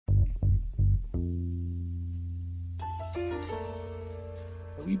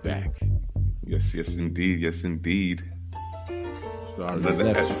We back. Yes, yes, indeed. Yes, indeed. Sorry we Another,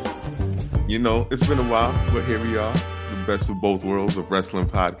 left you. it's been a while, but here we are. The best of both worlds of wrestling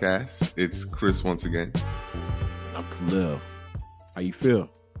podcast. It's Chris once again. And I'm Khalil. How you feel?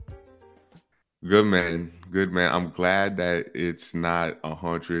 Good man. Good man. I'm glad that it's not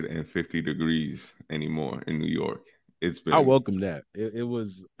 150 degrees anymore in New York. It's I been, welcome that. It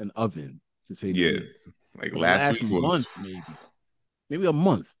was an oven, to say the yeah, least. like For the last last week was, month, maybe a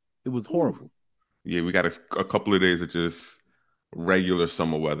month. It was whew, horrible. yeah, we got a couple of days of just regular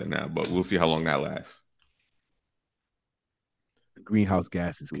summer weather now, but we'll see how long that lasts. The greenhouse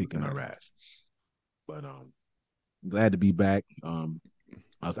gas is kicking our ass. But glad to be back. I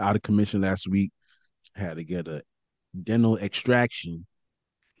was out of commission last week. Had to get a dental extraction,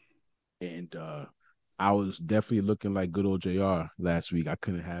 and I was definitely looking like good old JR last week. I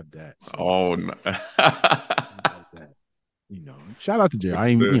couldn't have that, so Oh, no. like that. Shout out to Jerry. With I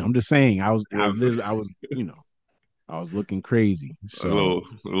ain't, the, I'm just saying, you know, I was looking crazy. a So,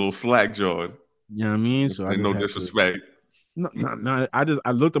 little slack jawed. you know what I mean? So I just No had to, disrespect. no,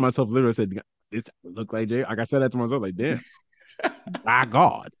 I looked at myself literally and said, this look like Jerry. Like I said that to myself, like, damn, by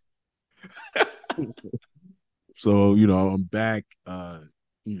God. So, I'm back,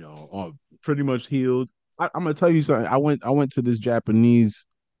 pretty much healed. I'm gonna tell you something. I went to this Japanese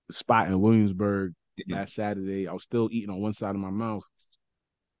spot in Williamsburg Mhm. last Saturday. I was still eating on one side of my mouth.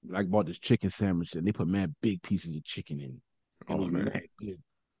 I bought this chicken sandwich and they put mad big pieces of chicken in it. And it Oh was man. mad good.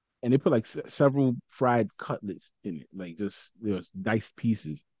 And they put like several fried cutlets in it, like just there was diced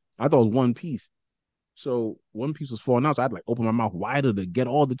pieces. I thought it was one piece. So one piece was falling out. So I had to like open my mouth wider to get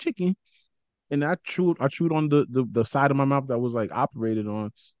all the chicken. And I chewed on the side of my mouth that was like operated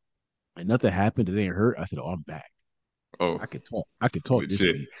on, and nothing happened. It ain't hurt. I said, "Oh, I'm back. Oh, I could talk. I could talk this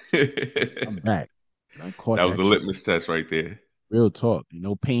legit. week. I'm That back." And I caught was that the chicken. litmus test right there. Real talk.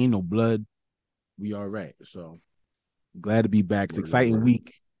 No pain, no blood. We all right. So glad to be back. It's an Word, exciting word.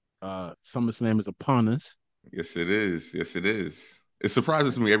 week. SummerSlam is upon us. Yes, it is. Yes, it is. It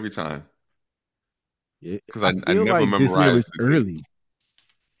surprises me every time because I I feel never like this year memorized is the date. early.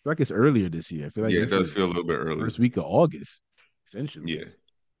 I feel like it's earlier this year. I feel like Yeah, it this does is feel a little bit early. first week of August, essentially. Yeah,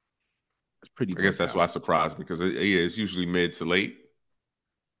 It's pretty I guess bugged that's why out. I surprised because yeah, it's usually mid to late,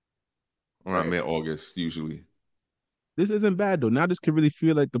 around Right. mid August usually. This isn't bad though. Now this could really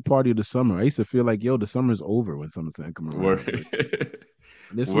feel like the party of the summer. I used to feel like, yo, the summer's over when SummerSlam come around, but Word,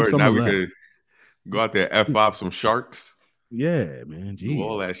 there's some word. summer Now we left. could go out there, F off some sharks, Yeah, man. do Jeez.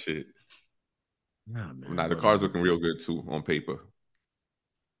 all that shit. Yeah, man. Now the But car's looking real good too on paper.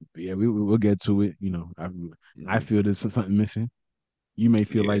 yeah, we'll get to it. I Hmm. feel there's something missing. You may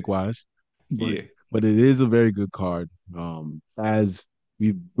feel Yeah, likewise, but yeah. but it is a very good card. As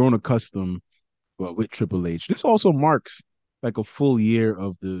we've grown accustomed, well, with Triple H, this also marks like a full year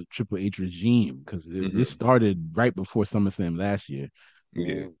of the Triple H regime because this Hmm. started right before SummerSlam last year.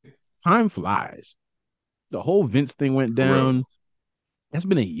 Yeah, Time flies. The whole Vince thing went for real. down. That's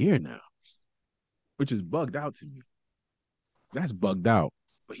been a year now, which is bugged out to me. That's bugged out.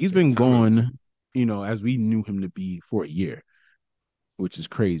 But he's Yeah, been time is. gone, as we knew him to be for a year, which is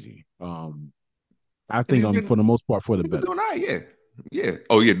crazy. I And think for the most part for the he's been better. doing all right, yeah. Yeah.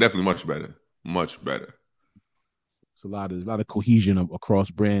 Oh yeah, definitely much better. Much better. It's a lot of cohesion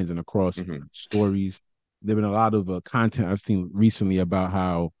across brands and across Hmm. stories. There's been a lot of content I've seen recently about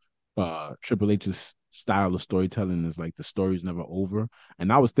how Triple H's style of storytelling is like the story's never over.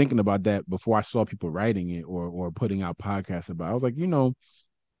 And I was thinking about that before I saw people writing it or putting out podcasts about it. I was like,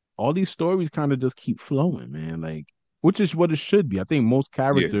 all these stories kind of just keep flowing, man. Like, which is what it should be. I think most Yeah.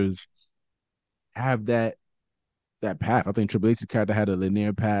 characters have that path. I think Triple H's character had a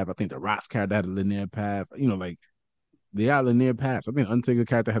linear path. I think the Rock's character had a linear path. Like they got linear paths. I think Undertaker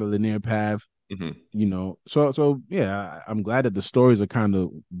character had a linear path. Hmm. So yeah, I'm glad that the stories are kind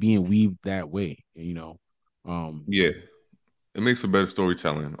of being weaved that way. Um, Yeah. It makes for better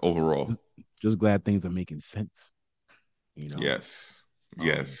storytelling overall. just, just glad things are making sense. You know, Yes. um,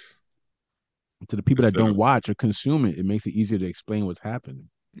 Yes. to the people that Instead don't of watch or consume it, it makes it easier to explain what's happening.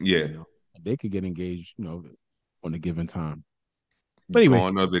 yeah. You know, they could get engaged. On a given time. But anyway,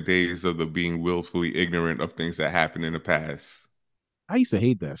 Gone are the days of the being willfully ignorant of things that happened in the past. I used to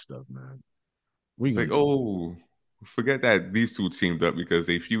hate that stuff, man. What are you It's like, gonna do? oh, forget that these two teamed up because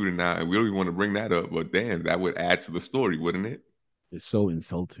they feuded now, and we don't even want to bring that up. But damn, that would add to the story, wouldn't it? It's so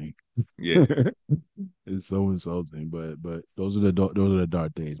insulting. Yeah. It's so insulting. But those are the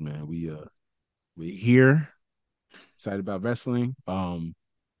dark days, man. We here excited about wrestling.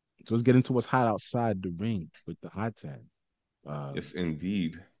 So let's get into what's hot outside the ring with the hot tag. Uh, Yes,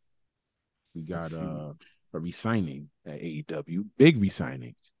 indeed. we Let's got see. a resigning at AEW. Big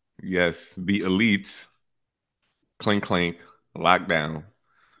resigning. Yes, the elites, clink clink, lockdown,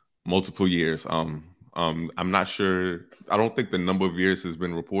 multiple years. I'm not sure. I don't think the number of years has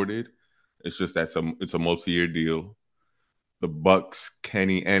been reported. It's just that it's a multi-year deal. The Bucks,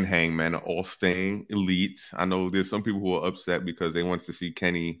 Kenny, and Hangman are all staying elite. I know there's some people who are upset because they want to see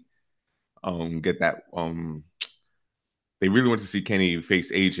Kenny get that they really want to see Kenny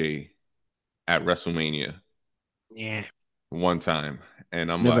face AJ at WrestleMania Yeah, one time.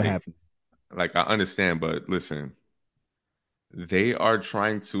 And I'm never happened. like I understand, but listen, they are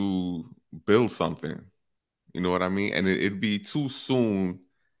trying to build something. You know what I mean? And it'd be too soon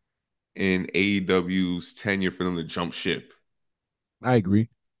in AEW's tenure for them to jump ship. I agree.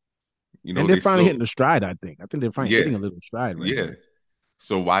 You And know, they're they finally still hitting the stride, I think. I think they're finally yeah, hitting a little stride right yeah. now.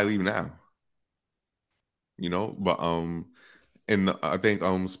 So why leave now? But and I think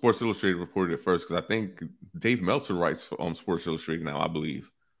Sports Illustrated reported it first because I think Dave Meltzer writes for Sports Illustrated now, I believe.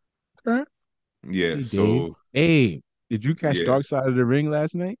 Okay. Yeah, Hey, Dave. so Hey, did you catch yeah. Dark Side of the Ring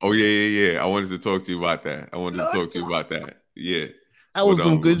last night? Oh yeah. I wanted to talk to you about that. I wanted to Look, talk to you about that. Yeah. that But was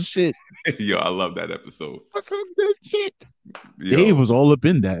some good shit. yo, I love that episode. That's some good shit. Dave Yo, was all up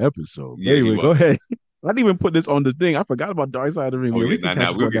in that episode. But yeah, he anyway, go was. ahead. I didn't even put this on the thing. I forgot about Dark Side of the Ring. Oh Yeah, yeah, we can now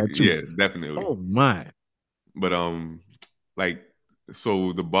catch up we'll on get that too. yeah, definitely. Oh my. But like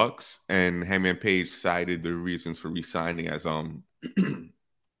so the Bucks and Hangman Page cited the reasons for resigning as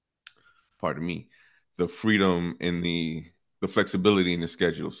pardon me, the freedom and the flexibility in the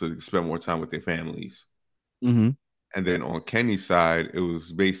schedule so they can spend more time with their families. Mm-hmm. And then on Kenny's side, it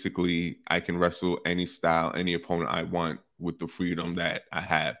was basically I can wrestle any style, any opponent I want with the freedom that I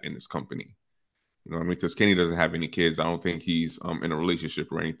have in this company. You know what I mean? Because Kenny doesn't have any kids. I don't think he's in a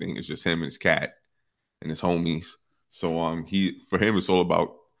relationship or anything. It's just him and his cat and his homies. So he for him it's all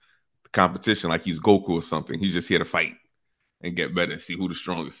about the competition, like he's Goku or something. He's just here to fight and get better, see who the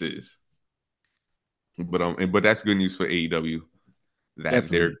strongest is. But that's good news for AEW that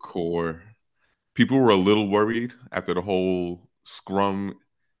their Definitely. core people were a little worried after the whole scrum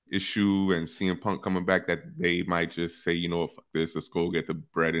issue and CM Punk coming back that they might just say, you know, if this, let's go get the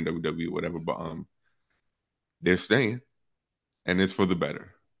bread in WWE, whatever. But they're staying, and it's for the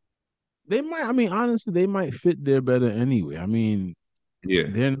better. They might, I mean, honestly, they might fit there better anyway. I mean, Yeah.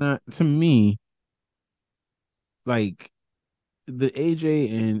 they're not, to me, like the AJ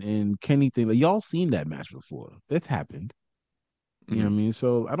and Kenny thing, like y'all seen that match before. That's happened. You know what I Mhm. mean?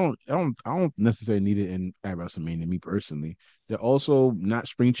 So I don't necessarily need it in at WrestleMania, me personally. They're also not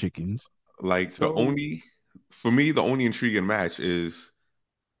spring chickens. Like So for me, the only intriguing match is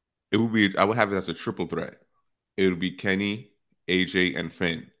it would be I would have it as a triple threat. It would be Kenny, AJ, and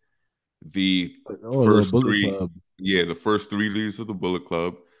Finn. The oh, a little first Bullet three, Club. yeah, the first three leaders of the Bullet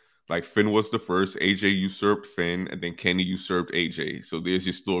Club. Like Finn was the first, AJ usurped Finn, and then Kenny usurped AJ. So there's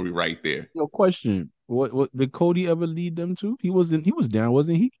your story right there. Yo, question. What did Cody ever lead them to? He was down,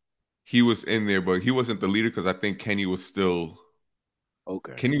 wasn't he? He was in there, but he wasn't the leader because I think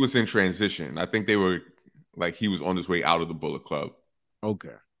Okay. Kenny was in transition. I think they were like he was on his way out of the Bullet Club.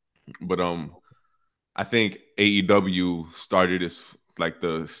 Okay. But I think AEW started this like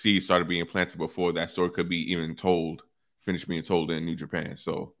the seed started being planted before that story could be even told, finished being told in New Japan.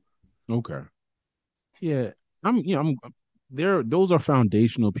 So Okay. Yeah. I'm there those are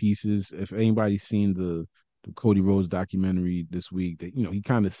foundational pieces. If anybody's seen the Cody Rhodes documentary this week, that he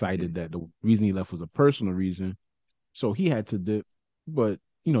kind of cited that the reason he left was a personal reason. So he had to dip. But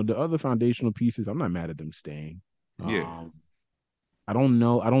the other foundational pieces, I'm not mad at them staying. yeah, Um, I don't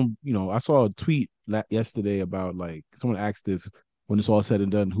know. I don't. I saw a tweet yesterday about like someone asked if when it's all said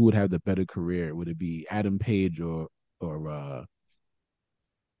and done, who would have the better career? Would it be Adam Page or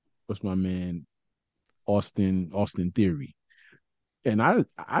what's my man Austin Theory? And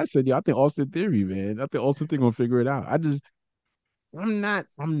I said, yeah, I think Austin Theory, man. I think Austin Theory gonna figure it out. I'm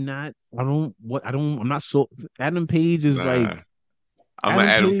not so Adam Page is nah, like I'm an Adam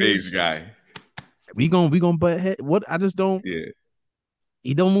Adam Page Page. guy. We gonna butt head. What I just don't. Yeah,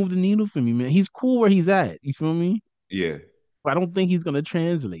 He don't move the needle for me, man. He's cool where he's at. You feel me? yeah. But I don't think he's gonna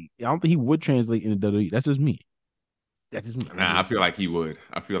translate. I don't think he would translate in the WWE. That's just me. That's just me. Nah, I feel like he would.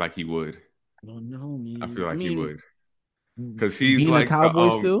 I feel like he would. I don't know, I man. feel I like he mean, would. Cause he's being a like cowboy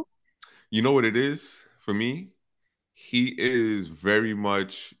still. you know what it is for me? He is very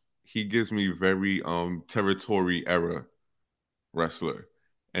much he gives me very territory era wrestler.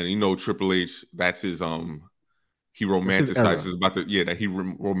 And you know Triple H, that's his he That's his era. romanticizes about the yeah that he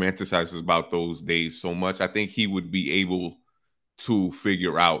romanticizes about those days so much. I think he would be able to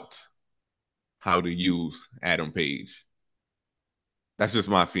figure out how to use Adam Page. That's just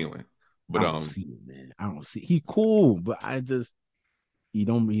my feeling. But I don't see it, man. I don't see. He cool, but I just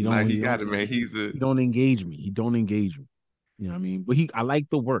nah, he got it, man. He's a he don't engage me. He don't engage me. You know what I mean? But I like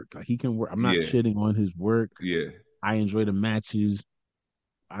the work. Like he can work. I'm not yeah, shitting on his work. yeah, I enjoy the matches.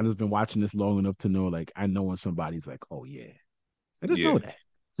 I just been watching this long enough to know, like, I know when somebody's like, oh yeah, I just yeah, know that.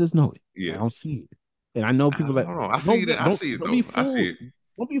 Just know it. I yeah. don't see it, and I know I people like don't know. I see it. I see it don't be though. I see fooled. it.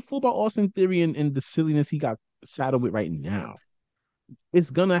 Don't be fooled by Austin Theory and the silliness he got saddled with right now. It's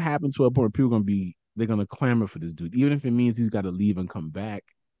gonna happen to a point where people gonna be they're gonna clamor for this dude, even if it means he's got to leave and come back.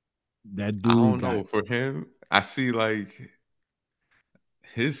 That I dude don't got know. For him, I see like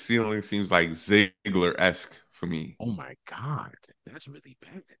his ceiling seems like Ziggler-esque for me. oh my god, that's really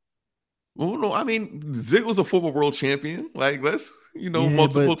bad. Well, no, I mean Ziggler's a former world champion. Like, let's Yeah,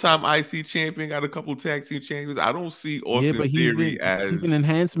 but multiple time IC champion, got a couple tag team champions. I don't see yeah, Austin but Theory he's been as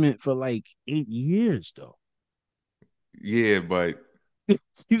enhancement for like 8 years though. yeah, but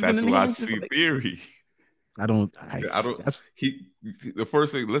He's been that's who I enhancement for see like Theory. I don't I I don't. that's The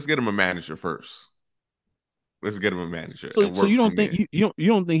first thing, let's get him a manager first. Let's get him a manager so and so work you don't from think there. you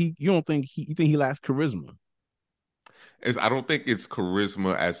don't think you think he lacks charisma. I don't think it's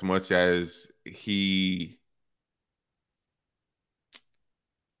charisma as much as he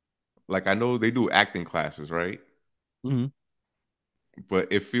like I know they do acting classes, right? Hmm.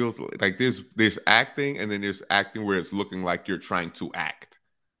 But it feels like there's acting and then there's acting where it's looking like you're trying to act.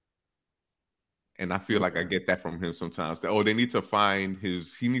 And I feel like I Okay. get that from him sometimes. That they need to find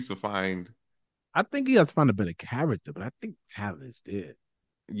his he needs to find I think he has to find a better character, but I think talent is there.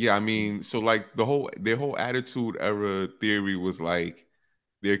 yeah, I mean, so like their whole attitude era theory was like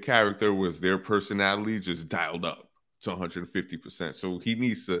their character was their personality just dialed up to 150%. So he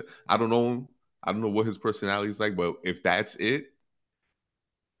needs to I don't know what his personality is like, but if that's it,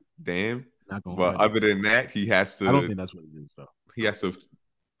 damn. Not gonna But lie to you. other than that, I don't think that's what it is though. he has to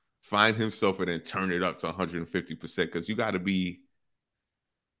find himself and then turn it up to 150% because you got to be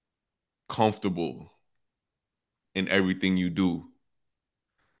comfortable in everything you do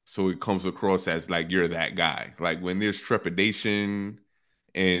so it comes across as like you're that guy. Like when there's trepidation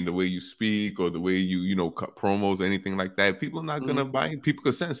and the way you speak or the way you cut promos or anything like that, people are not Mhm. gonna buy it. People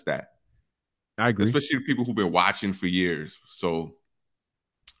can sense that, I agree. especially the people who've been watching for years. So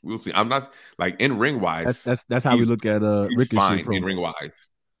we'll see. I'm not like in ring wise, That's how we he's look at he's Ricochet fine in ring promos. wise.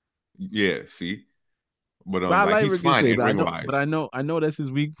 Yeah, see, but But I like like he's fine Ricochet, in but ring wise. I know that's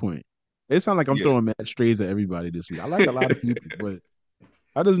his weak point. It sounds like I'm Yeah. throwing mad strays at everybody this week. I like a lot of people, but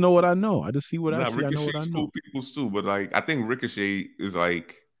I just know what I know. I just see what I Not see. I know what I Ricochet's know. cool people's too, but like I think Ricochet is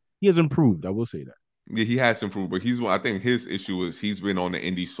like He has improved. I will say that. yeah, he has improved, but I think his issue is he's been on the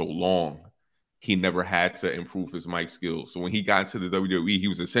indie so long, he never had to improve his mic skills. So when he got to the WWE, he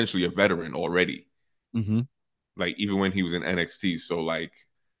was essentially a veteran already. Hmm. Like even when he was in NXT. So like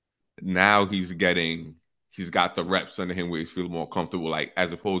now he's got the reps under him where he's feeling more comfortable. Like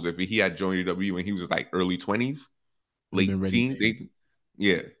as opposed to if he had joined the WWE when he was like early 20s, Would have been late ready teens, made.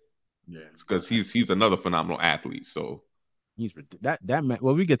 yeah, Yeah, because he's another phenomenal athlete. So that match.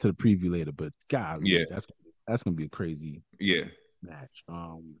 Well, we get to the preview later, but golly, yeah, that's gonna be a crazy yeah, match.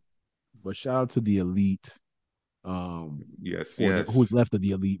 But shout out to the elite. yes, Or who's yes. left of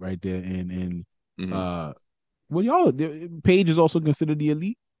the elite right there, and Hmm. uh, well, y'all, Paige is also considered the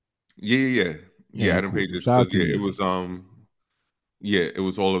elite. Yeah, yeah, yeah. Yeah, Yeah, Adam cool. Page So is shout out because to the elite. yeah, it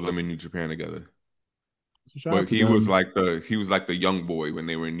was all of them in New Japan together. So shout out But to them. he was like the young boy when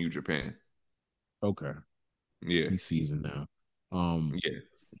they were in New Japan. Okay, Yeah, he's seasoned now. Um, yeah.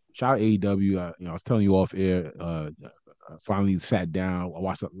 shout out AEW. I was telling you off air. I finally sat down. I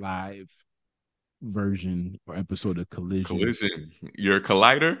watched a live version or episode of Collision. Collision. You're a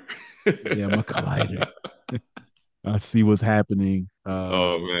collider? Yeah, I'm a collider. I see what's happening.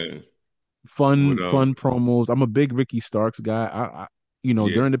 Oh man. But Fun promos. I'm a big Ricky Starks guy. yeah.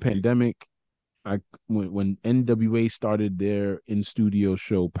 During the pandemic, I when NWA started their in studio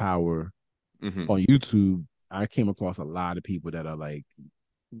show Power Hmm. on YouTube, I came across a lot of people that are like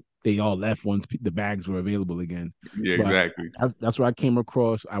they all left once the bags were available again. Yeah, But exactly. that's where I came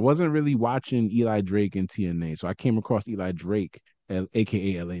across. I wasn't really watching Eli Drake in TNA, so I came across Eli Drake,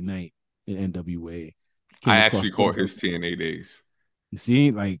 aka LA Knight in NWA. I Came across actually caught Thunder. his TNA days. You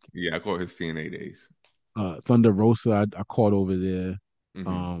see, like Yeah, I caught his TNA days. Thunder Rosa, I caught over there.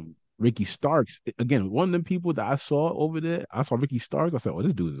 Hmm. Ricky Starks, again, one of them people that I saw over there. I saw Ricky Starks. I said, "Oh,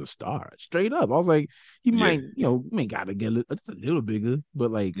 this dude is a star." Straight up, I was like, he Yeah. might, may gotta get just a little bigger, but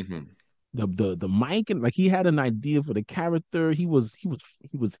like Hmm. the mic and like he had an idea for the character. He was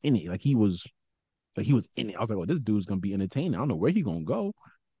in it. Like he was in it. I was like, "Oh, this dude's gonna be entertaining." I don't know where he's gonna go,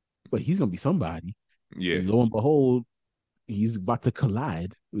 but he's gonna be somebody. Yeah. And lo and behold, he's about to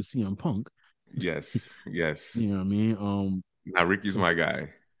collide with CM Punk. Yes, yes. You know what I mean? Now Ricky's So my guy,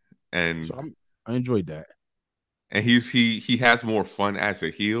 so and I enjoyed that. he has more fun as a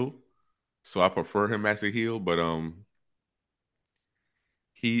heel, so I prefer him as a heel. But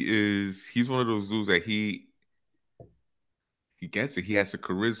he's one of those dudes that he gets it. He has the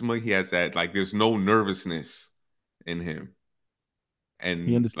charisma. He has that like there's no nervousness in him,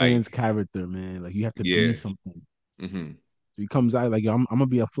 He and like understands character, man. Like you have to be yeah, something. hmm So he comes out like, I'm gonna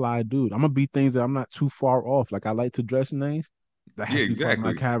be a fly dude. I'm gonna be things that I'm not too far off. Like I like to dress nice. That yeah, has to be part of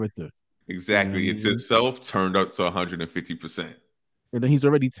my exactly, character. You know what I exactly. It's mean? itself turned up to 150%. And then he's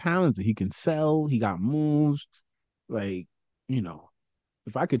already talented. He can sell. He got moves. Like, you know,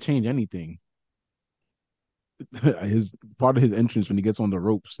 if I could change anything, his part of his entrance when he gets on the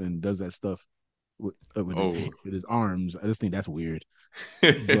ropes and does that stuff with his Oh, with his arms. I just think that's weird.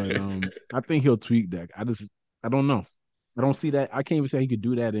 But I think he'll tweak that. I don't know. I don't see that. I can't even say he could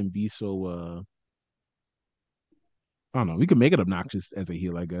do that and be so. I don't know. We could make it obnoxious as a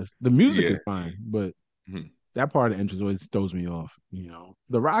heel, I guess. The music yeah. is fine, but Mhm. that part of the entrance always throws me off.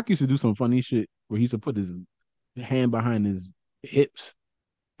 The Rock used to do some funny shit where he used to put his hand behind his hips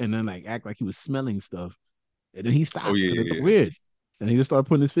and then like act like he was smelling stuff, and then he Oh stopped yeah, because it yeah, looked yeah. weird, and he just started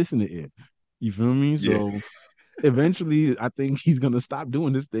putting his fist in the air. You feel me? Yeah. So eventually, I think he's gonna stop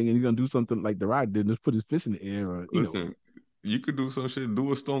doing this thing and he's gonna do something like The Rock did, and just put his fist in the air, or Listen, you could do some shit.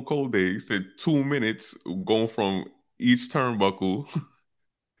 Do a Stone Cold Day. He said 2 minutes going from each turnbuckle,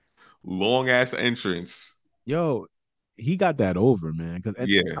 long ass entrance. yo, he got that over, man. Because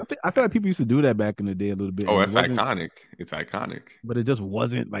Yeah. I feel like people used to do that back in the day a little bit, Oh, and it that's wasn't, iconic. It's iconic. but it just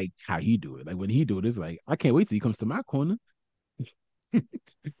wasn't like how he do it. Like when he do it, it's like I can't wait till he comes to my corner.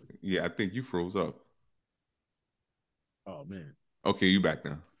 Yeah, I think you froze up. Oh man, Okay, you back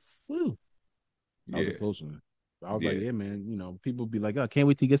now. woo, that was a Yeah, close one. I was like, yeah. yeah, man. People be like, oh, I can't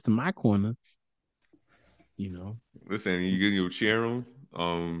wait till he gets to my corner. You know, Listen, you get your cheer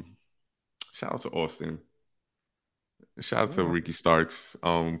on. Shout out to Austin. Shout out to oh, Ricky Starks.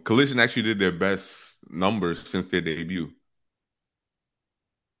 Collision actually did their best numbers since their debut.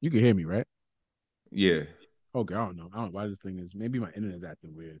 you can hear me, right? Yeah, Okay, I don't know why this thing is. Maybe my internet's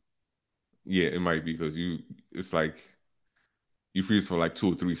acting weird. yeah, it might be because you. It's like you freeze for like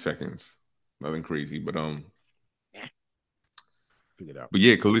 2 or 3 seconds. Nothing crazy, Yeah, figure it out. but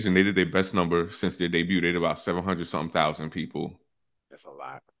yeah, Collision they did their best number since their debut. They did about 700 something thousand people. That's a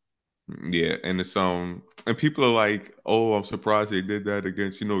lot. Yeah, and it's and people are like, "Oh, I'm surprised they did that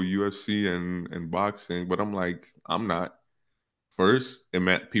against, UFC and boxing." But I'm like, I'm not. First, it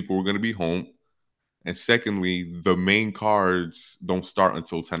meant people were going to be home, and secondly, the main cards don't start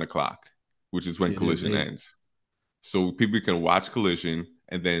until 10 o'clock, which is when Yeah, they're Collision late. ends. So people can watch Collision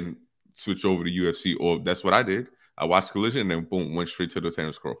and then switch over to UFC, or that's what I did. I watched Collision and then boom, went straight to the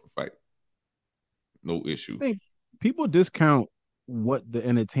Terrence Crawford fight. No issue. I think people discount what the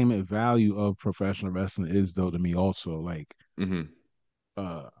entertainment value of professional wrestling is, though. To me, also, like, hmm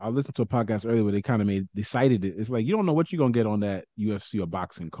I listened to a podcast earlier where they cited it. It's like you don't know what you're gonna get on that UFC or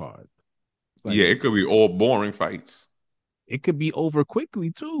boxing card. Yeah, Like it could be all boring fights. it could be over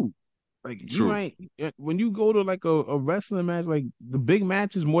quickly too. Like you True. might when you go to like a wrestling match, like the big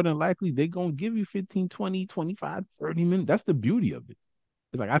matches, more than likely they gonna give you 15, 20, 25, 30 minutes. That's the beauty of it.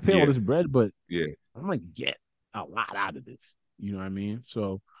 It's like I pay all Yeah, this bread, but yeah, I'm gonna get a lot out of this. You know what I mean?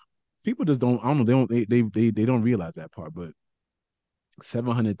 So people just don't. I don't know. They don't realize that part. But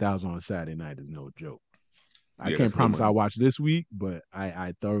 700,000 on a Saturday night is no joke. I yeah. can't That's good promise I'll money. watch this week, but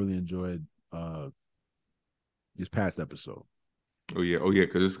I thoroughly enjoyed this past episode. Oh yeah,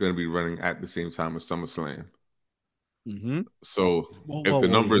 because it's gonna be running at the same time as SummerSlam. Mm-hmm. So if the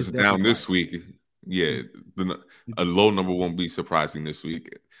Whoa, yeah, numbers it's are definitely down this fire. week, yeah, a It's low number won't be surprising this week.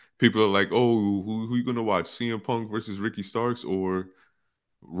 People are like, "Oh, who you gonna watch? CM Punk versus Ricky Starks or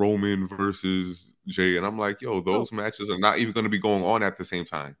Roman versus Jay?" And I'm like, "Yo, yo, those matches are not even gonna be going on at the same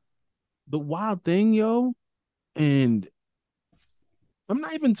time." the wild thing, yo, and I'm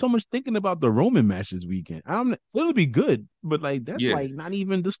not even so much thinking about the Roman match this weekend. It'll be good, but like that's Yeah, like not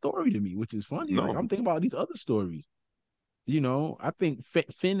even the story to me, which is funny. Like no, I'm thinking about these other stories. I think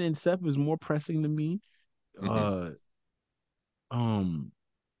Finn and Seth is more pressing to me. hmm Uh, um,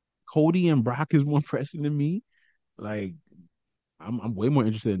 Cody and Brock is more pressing to me. Like I'm way more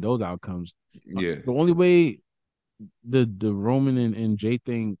interested in those outcomes. yeah, The only way the Roman and Jay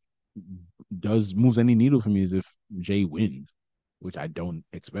thing does moves any needle for me is if Jay wins, which I don't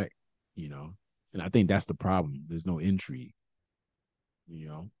expect. You know, and I think that's the problem. There's no intrigue. You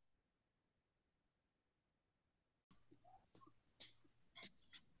know,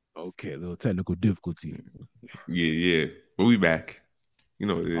 Okay, a little technical difficulty. Yeah, yeah. But we back. You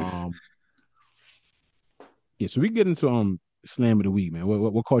know what it is. Um, yeah, so we get into slam of the week, man.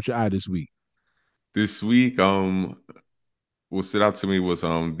 What caught your eye this week? This week, what stood out to me was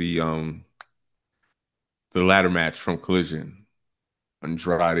the ladder match from Collision,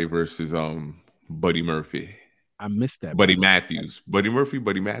 Andrade versus Buddy Murphy. I missed that Buddy match. Matthews. Buddy Murphy,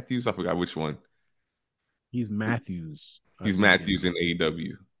 Buddy Matthews. I forgot which one. He's Matthews, I He's think, Matthews and in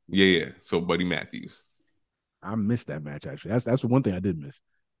AEW. Yeah, yeah. So Buddy Matthews. I missed that match actually. That's one thing I did miss.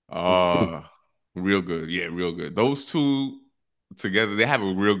 It was good. Uh real good. Yeah, real good. Those two together, they have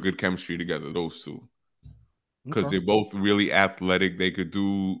a real good chemistry together, those two. Because Okay. they're both really athletic. They could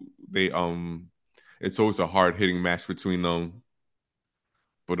do they it's always a hard hitting match between them.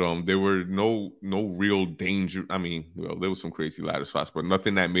 But there were no real danger. I mean, well, there was some crazy ladder spots, but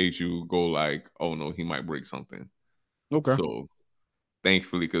nothing that made you go like, oh no, he might break something. Okay. So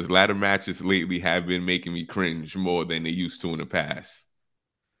thankfully, because ladder matches lately have been making me cringe more than they used to in the past.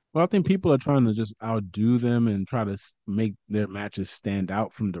 Well, I think people are trying to just outdo them and try to make their matches stand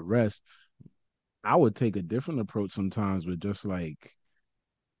out from the rest. I would take a different approach sometimes with just like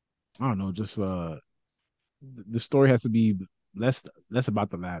I don't know, just the story has to be less about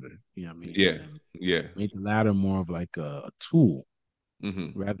the ladder, you know what I mean, Yeah, and yeah, make the ladder more of like a tool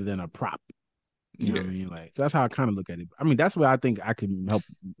hmm rather than a prop. You know what yeah, I mean? Like so that's how I kind of look at it. I mean, that's where I think I can help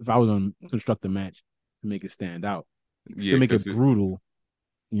if I was gonna construct a match to make it stand out. yeah. Still make it brutal,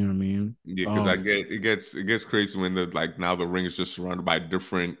 you know what I mean? Because I get it gets crazy when the like now the ring is just surrounded by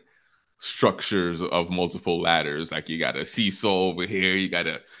different structures of multiple ladders. Like you got a seesaw over here, you got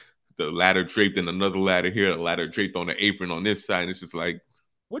the ladder draped in another ladder here, a ladder draped on the apron on this side. And it's just like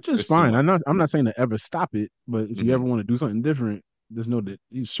which is it's too fine. much. I'm not saying to ever stop it, but if you ever Hmm want to do something different, there's no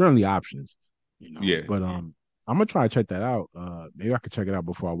there's certainly options, you know. Yeah, But I'm gonna try to check that out. Maybe I could check it out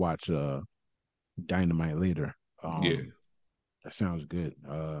before I watch Dynamite later. yeah. That sounds good.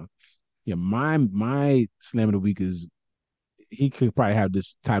 Yeah, my slam of the week is he could probably have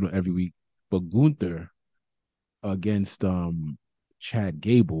this title every week, but Gunther against Chad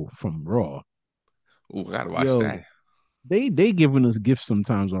Gable from Raw. Oh, I gotta watch Yo, that. they giving us gifts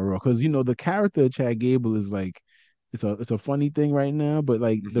sometimes on Raw because you know the character of Chad Gable is like it's a funny thing right now, but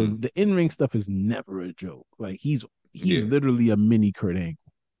like Hmm the in ring stuff is never a joke. Like he's Yeah. literally a mini Kurt Angle.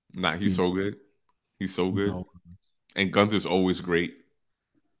 Nah, he's You so good. He's so good. know, And Gunther's always great.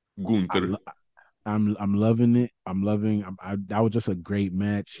 I Gunther. lo- I'm loving it. I'm loving. That was just a great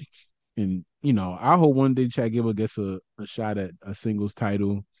match, and you know I hope one day Chad Gable gets a shot at a singles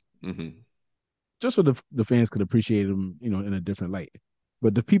title, Hmm just so the fans could appreciate him, you know, in a different light.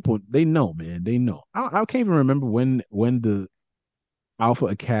 But the people they know, man, they know. I can't even remember when the Alpha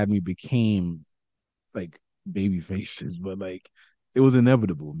Academy became like baby faces, but like it was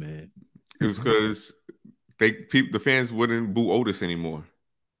inevitable, man. It was because the fans wouldn't boo Otis anymore.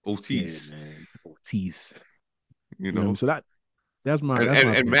 Yeah, Otis, man. Ortiz. you You know what I mean? know. So that's my And that's and,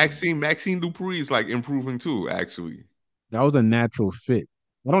 my and pick. Maxine Dupree is like improving too, actually. That was a natural fit.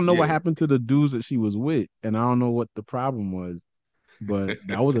 I don't know what Yeah, happened to the dudes that she was with, and I don't know what the problem was, but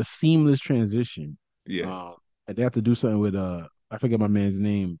that was a seamless transition. yeah. Um, and they have to do something with I forget my man's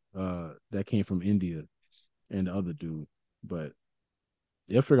name, that came from India and the other dude, but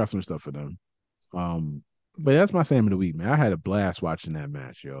they'll figure out some stuff for them. Um, but that's my Sam of the week, man. I had a blast watching that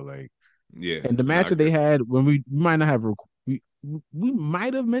match, yo. Like, Yeah, and the no, match I that they get had when we might not have we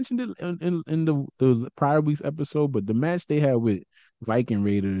might have mentioned it in the prior week's episode, but the match they had with Viking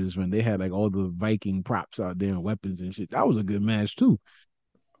Raiders when they had like all the Viking props out there and weapons and shit, that was a good match too.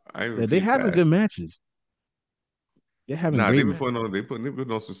 I even That they peeped having that. good matches. They're having Nah, great matches. they've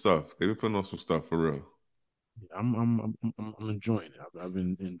been on some stuff. They've been putting on some stuff for real. I'm enjoying it. I've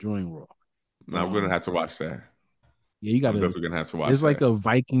been enjoying Raw. Now I'm gonna Um, have to watch that. yeah, you I'm gotta. definitely gonna have to There's watch like that. a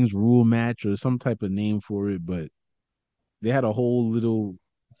Vikings rule match or some type of name for it, but they had a whole little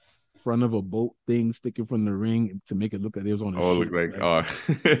front of a boat thing sticking from the ring to make it look like it was on a Oh, look ship. like Like,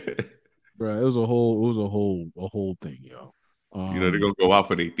 bro, it was a whole thing, yo. they're gonna go out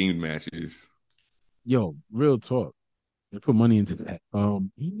for their themed matches. Yo, real talk. They put money into that.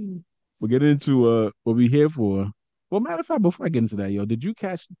 We'll get into what we here for. Well, matter of fact, before I get into that, yo, did you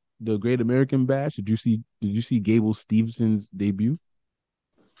catch the Great American Bash? Did you see Gable Stevenson's debut?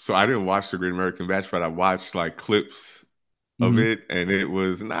 So I didn't watch the Great American Bash, but I watched like clips of Hmm. it, and it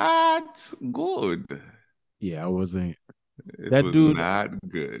was not good. Yeah, I wasn't It that was dude. not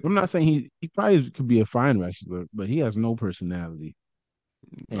good. I'm not saying he probably could be a fine wrestler, but he has no personality.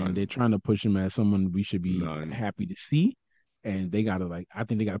 And they're None. trying to push him as someone we should be None. happy to see. And I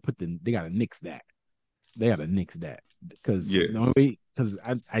think they gotta nix that. They gotta nix that because Yeah. because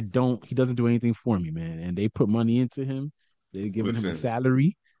I don't he doesn't do anything for me, man. And they put money into him. They're giving him a Listen,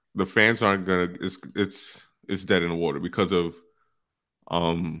 salary. the fans aren't gonna. It's dead in the water because of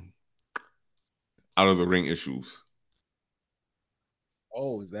um out of the ring issues.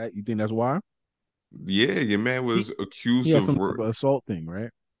 Oh, is that you think that's why? Yeah, your man He was he accused has of some type of assault thing, right?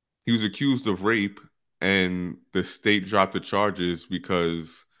 he was accused of rape, and the state dropped the charges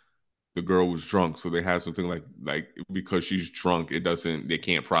because the girl was drunk. So they had something like because she's drunk, it doesn't they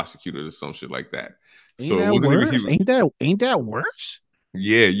can't prosecute her or some shit like that. Ain't So it that wasn't even worse? Ain't that worse?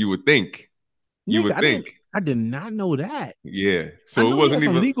 yeah, you would think. You Nigga, would think. I did not know that. Yeah. I So it know he had wasn't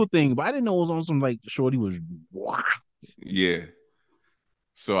some even legal thing, but I didn't know it was on some like shorty was wow. yeah.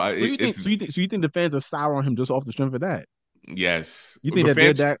 So So you think it's so you think the fans are sour on him just off the strength of that? yes. You think The that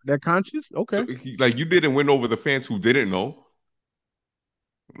they're fans that conscious? so Okay. like you didn't win over the fans who didn't know.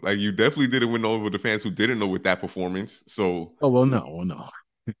 Like you definitely didn't win over the fans who didn't know with that performance. So Oh well, no, well, no,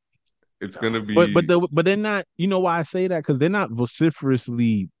 it's no. gonna But be they're not. You know why I say that? Because they're not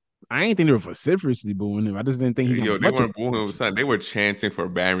vociferously. I ain't think they were vociferously booing him. I just didn't think he got yo, they much weren't booing him, attention. son. They were chanting for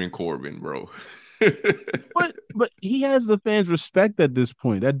Baron Corbin, bro. But he has the fans' respect at this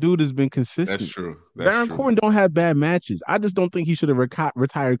point. That dude has been That's consistent. true. That's Baron true. Corbin don't have bad matches. I just don't think he should have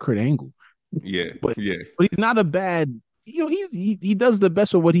retired Kurt Angle. Yeah, But yeah. he's not a bad. He does the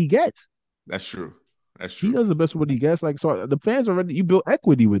best of what he gets. That's true. That's He true. does the best of what he gets. Like so, the fans already you build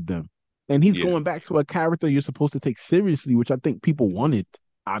equity with them, and he's Yeah. going back to a character you're supposed to take seriously, which I think people wanted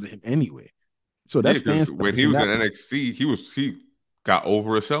out of him anyway. So Yeah, that's because fan when service he in was in that point. NXT, he got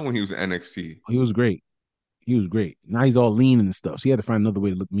over himself when he was in NXT. He was great. He was great. Now he's all lean and stuff. So he had to find another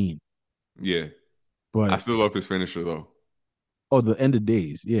way to look mean. Yeah. I But still love his finisher though. oh, the end of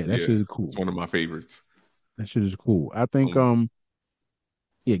days, yeah, that Yeah. shit is It's cool. one of my favorites. That shit is cool. I think Um,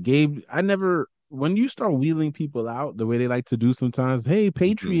 yeah, Gabe. I never when you start wheeling people out the way they like to do sometimes. Hey,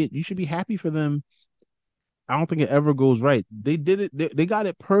 mhm. Patriot, you should be happy for them. I don't think it ever goes right. They did it. They got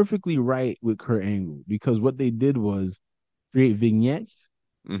it perfectly right with Kurt Angle because what they did was create vignettes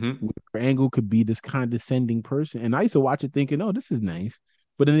Mhm. where Kurt Angle could be this condescending person, and I used to watch it thinking, "Oh, this is nice,"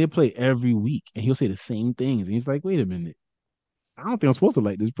 but then they play every week, and he'll say the same things, and he's like, "Wait a minute, I don't think I'm supposed to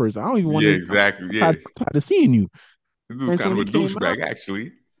like this person. I don't even want Yeah, to. I'm exactly. Yeah. tired of seeing you." This dude's And so kind when of he a came out, douchebag,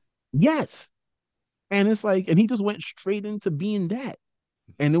 actually. yes, and it's like, and he just went straight into being that,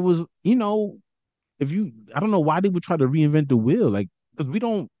 and it was, if you I don't know why they would try to reinvent the wheel, like because we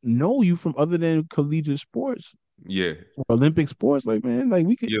don't know you from other than collegiate sports Yeah. or Olympic sports. Like, man, like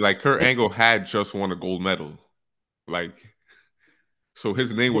we could Yeah, like Kurt Angle had just won a gold medal. Like, so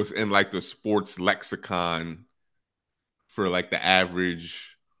his name what was in like the sports lexicon for like the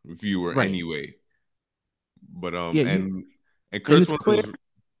average viewer right. anyway. But Yeah, and and Kurt's it's one of clear those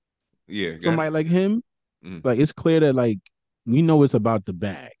yeah, again. somebody like him, Mm, like it's clear that like we know it's about the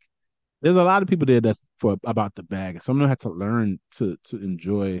bag. There's a lot of people there that's for about the bag. Some of them had to learn to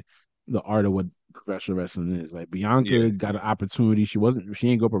enjoy the art of what professional wrestling is. Like yeah. Bianca got an opportunity. She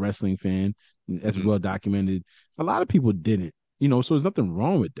ain't go up a wrestling fan. That's Hmm. well documented. A lot of people didn't, so there's nothing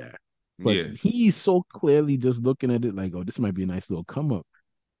wrong with that. But Yeah. he's so clearly just looking at it like, oh, this might be a nice little come up.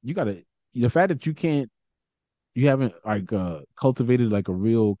 You gotta the fact that you haven't like cultivated like a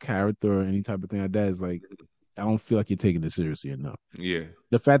real character or any type of thing like that is like I don't feel like you're taking it seriously enough. Yeah.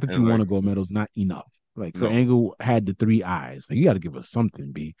 The fact that you And want like to gold medal is not enough. Like her no. angle had the three eyes. Like you got to give us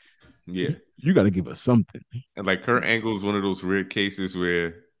something, B. Yeah. You got to give us something. And like Kurt Angle is one of those rare cases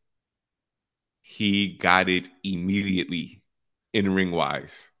where he got it immediately in ring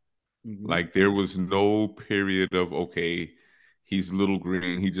wise. Mm-hmm. Like there was no period of okay, he's little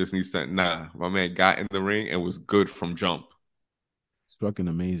green, he just needs to nah. My man got in the ring and was good from jump. It's fucking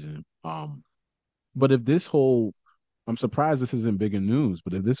amazing. But if this whole, I'm surprised this isn't bigger news.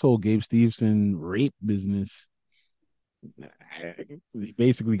 But if this whole Gabe Stevenson rape business, he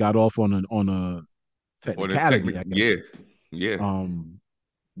basically got off on a Or the technique, technicality, I guess. yeah, yeah, Um,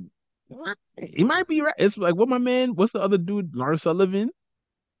 he might be right. It's like what my man, what's the other dude, Lars Sullivan?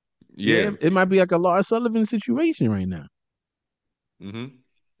 yeah. Yeah, it might be like a Lars Sullivan situation right now. Mm-hmm.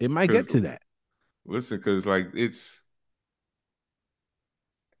 It might Because get to that. listen, because like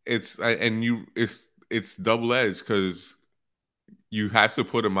and you it's double edged because you have to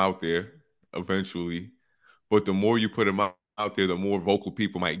put him out there eventually, but the more you put him out there, the more vocal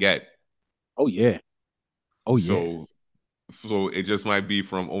people might get. Oh yeah. Oh yeah. So so it just might be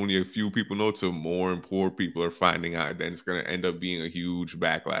from only a few people know to more and poor people are finding out. Then it's gonna end up being a huge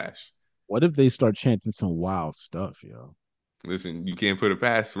backlash. What if they start chanting some wild stuff, yo? Listen, you can't put it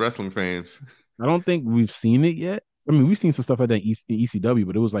past wrestling fans. I don't think we've seen it yet. I mean, we've seen some stuff like that in ECW,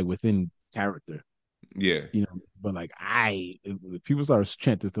 but it was like within character. Yeah, you know. But like, if people start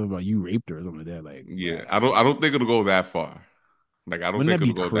chanting stuff about you raped her or something like that, like, yeah. bruh, I don't think it'll go that far. Like I don't wouldn't think that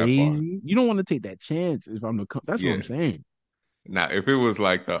be it'll go that far. crazy? You don't want to take that chance. If I'm the, that's what I'm Yeah. saying. Now, if it was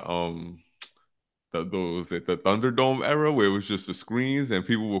like the Thunderdome era where it was just the screens and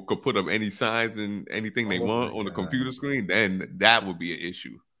could put up any signs and anything they Oh want my on the god, computer screen, then that would be an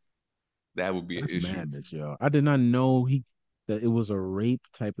issue. That would be an that's issue. madness, yo. I did not know that it was a rape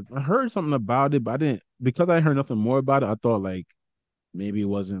type of. I heard something about it, but I didn't because I heard nothing more about it. I thought like maybe it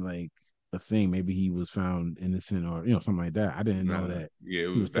wasn't like a thing. Maybe he was found innocent or something like that. I didn't know Nah, that yeah, it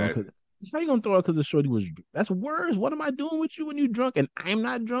he was was thrown that. because. How you gonna throw it because the shorty was? That's worse. What am I doing with you when you drunk and I'm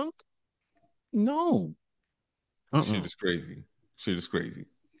not drunk? No. Shit Uh-uh. is crazy. Shit is crazy.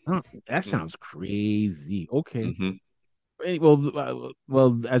 That Mm. sounds crazy. Okay. Hmm.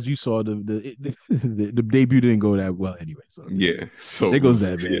 Well, as you saw, the debut didn't go that well anyway. So Yeah. So there we'll goes see.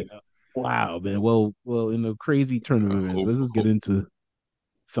 that, man. Wow, man. Well, in a crazy turn of events, Hope, let's just get hope. into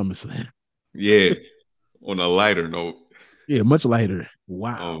SummerSlam. Yeah. On a lighter note, Yeah, much lighter.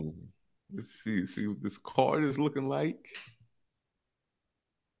 Wow. um, let's see what this card is looking like.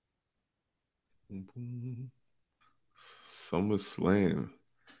 SummerSlam.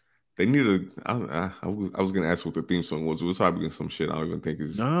 They need a. I was gonna ask what the theme song was. It was probably some shit I don't even think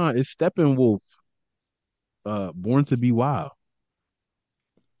is. Nah, it's Steppenwolf, Born to Be Wild.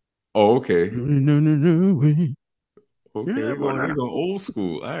 Oh, okay, No, no, no, no way. okay. Yeah, They but going they going old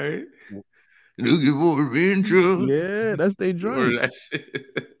school. All right. Looking for adventure yeah, that's they or joint. that shit.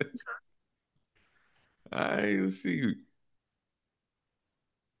 All right. Let's see.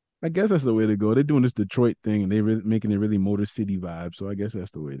 I guess that's the way to go. They're doing this Detroit thing and making it really Motor City vibe. So I guess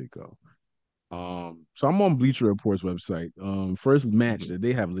that's the way to go. So I'm on Bleacher Report's website. First match Hmm. that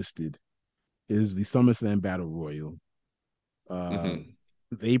they have listed is the SummerSlam Battle Royal. Uh, Hmm.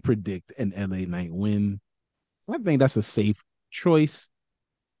 they predict an LA Knight win. I think that's a safe choice.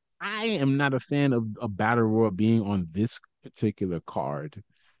 I am not a fan of a Battle Royal being on this particular card.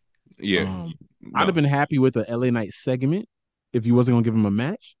 Yeah. Um, I'd have No. been happy with the LA Knight segment if you wasn't gonna give him a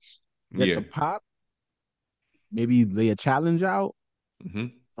match. Get Yeah. the pop, maybe lay a challenge out. Hmm.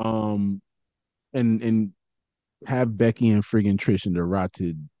 Um, and have Becky and friggin' Trish in the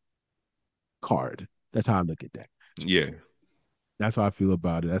rotted card. That's how I look at that. Yeah. That's how I feel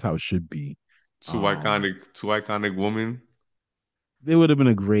about it. That's how it should be. Two iconic women, It would have been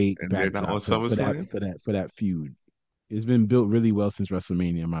a great and they're not on backdrop for that SummerSlam. feud. It's been built really well since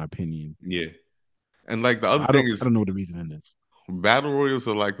WrestleMania, in my opinion. Yeah. And like the So other thing I is, don't know what the reason is. battle royals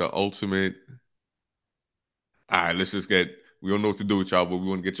are like the ultimate. All right, let's just get. We don't know what to do with y'all, but we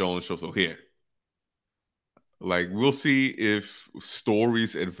want to get y'all on the show. So here, like, we'll see if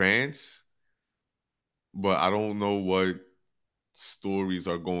stories advance, but I don't know what stories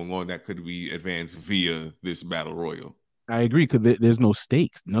are going on that could be advanced via this battle royal. I agree because there's no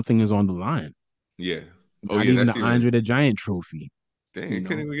stakes. Nothing is on the line. Yeah. Oh Not yeah, even the that's Andre even. the Giant trophy. Dang, You you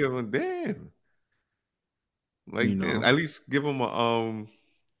couldn't know, even give them. Damn. you Like, damn, know, at least give them a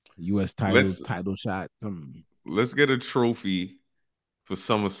U.S. Let's title shot. Something. let's get a trophy for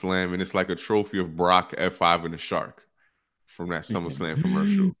SummerSlam, and it's like a trophy of Brock F5 and the Shark from that SummerSlam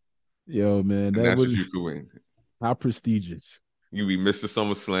commercial, Yo, man, and that that's what would you could win. how prestigious. You be Mr.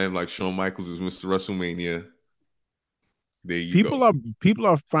 SummerSlam like Shawn Michaels is Mr. WrestleMania. There you go. People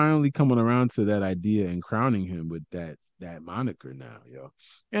are finally coming around to that idea and crowning him with that moniker now, yo.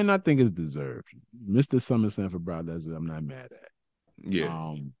 And I think it's deserved. Mr. SummerSlam for Brock Lesnar, I'm not mad at. Yeah,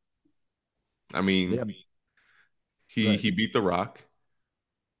 Um, I yeah, mean, he good. he beat The Rock.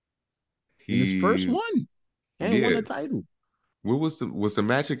 In his first He one and won yeah. the title. What was the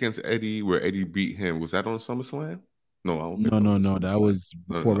match against Eddie where Eddie beat him? Was that on SummerSlam? No, I don't think No, that was no, on no. That SummerSlam. was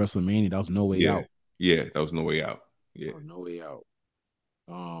No, before no. WrestleMania. That was No Way Yeah, Out. yeah, that was No Way Out. Yeah. Oh, No Way Out.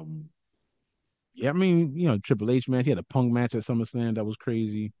 Um, yeah, I mean, Triple H match. He had a Punk match at SummerSlam that was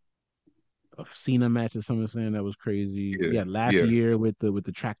crazy. A Cena match at SummerSlam that was crazy. Yeah, Yeah, last yeah. year with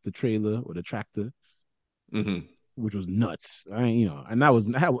the tractor trailer or the tractor, Hmm. which was nuts. And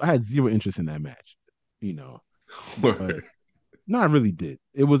I had zero interest in that match, you know, but no, I really did.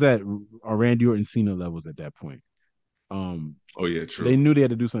 It was at Randy Orton Cena levels at that point. Um, Oh yeah, so they true. knew they had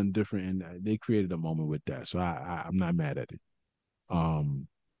to do something different, and they created a moment with that. So I'm not mad at it. Um,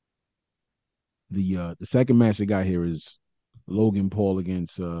 the second match they got here is Logan Paul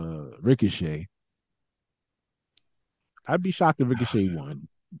against Ricochet. I'd be shocked if Ricochet won.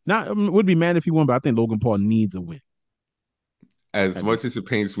 Not would be mad if he won, but I think Logan Paul needs a win As at this much as point. it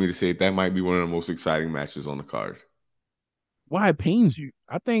pains me to say, that might be one of the most exciting matches on the card. Why it pains you?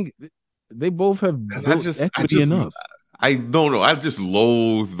 I think they both have Because I built just, I equity just, enough. I don't know. I just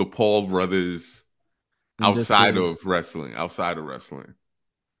loathe the Paul brothers. and just say, outside of wrestling.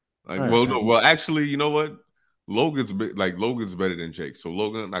 Like, all right, well, no, well, actually, you know what? Logan's better than Jake, so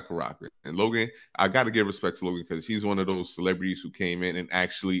Logan I can rock it. And Logan, I got to give respect to Logan because he's one of those celebrities who came in and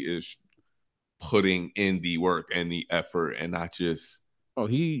actually is putting in the work and the effort, and not just oh,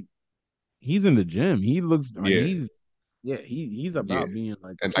 he's in the gym. He looks like yeah, he's yeah, about being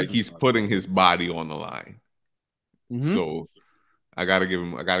like a and like he's superstar. putting his body on the line. Mm-hmm. So I gotta give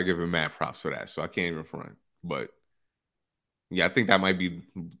him mad props for that. So I can't even front, but yeah, I think that might be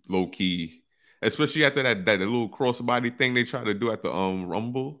low key, especially after that little crossbody thing they try to do at the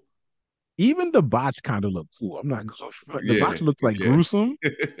Rumble. Even the botch kind of looked cool. I'm not going front. The Yeah, botch looks like yeah, gruesome,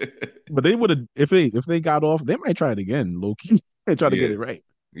 but they would have if they got off, they might try it again, low key, and try to get yeah, it right,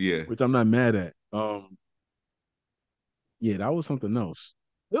 yeah. which I'm not mad at. Yeah, that was something else.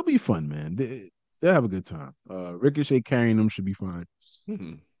 It'll be fun, man. They'll have a good time. Ricochet carrying them should be fine.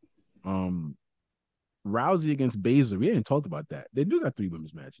 Hmm. Um, Rousey against Baszler. We ain't talked about that. They do got three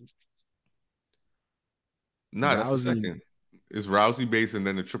women's matches. Nah, that's the Rousey. second. It's Rousey base and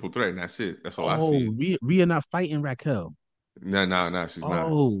then the triple threat, and that's it. That's all I Oh, see. Rhea not fighting Raquel. Nah, nah, nah. She's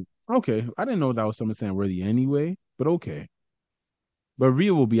not. Oh, okay. I didn't know that was SummerSlam worthy anyway, but okay. But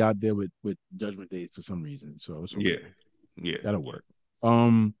Rhea will be out there with Judgment Day for some reason, so it's Yeah, okay. yeah. That'll work.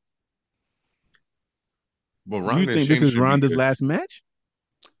 Um, But you Ronda and think this Shayna is should be Ronda's good. last match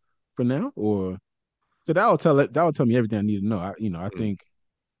for now, or so that'll tell me everything I need to know. I Mm. think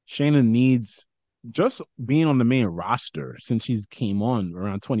Shayna needs just being on the main roster since she came on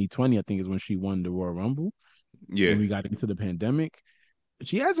around 2020. I think is when she won the Royal Rumble Yeah. when we got into the pandemic.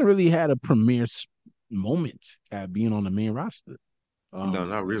 She hasn't really had a premier moment at being on the main roster. No,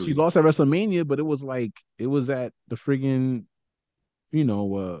 not She really. lost at WrestleMania, but it was like it was at the friggin'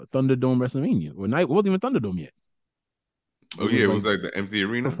 Thunderdome WrestleMania. Or night it wasn't even Thunderdome yet. It Oh yeah, was it was like like the empty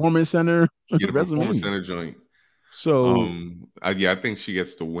arena. Performance Center Yeah, the performance WrestleMania. center joint. So Yeah, I think she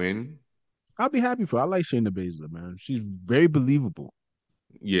gets the win. I'll be happy for her. I like Shayna Baszler, man. She's very believable.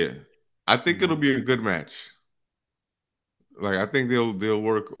 Yeah, I think it'll Um, be a good match. Like I think they'll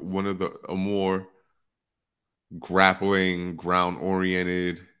work one of the a more grappling, ground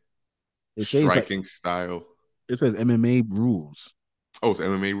oriented, it says like striking style. it says MMA rules. Oh, it's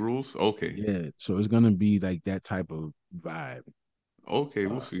MMA rules. Okay, Yeah, so it's gonna be like that type of vibe. okay,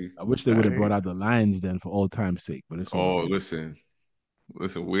 we'll see. I wish they All would have brought right. out the lions then for old time's sake, but it's all Oh, good. listen.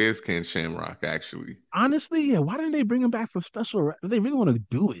 Where's Ken Shamrock actually? Honestly, yeah, why didn't they bring him back for special? If they really want to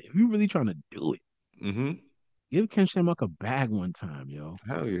do it, if you're really trying to do it, Mm-hmm. give Ken Shamrock a bag one time, yo,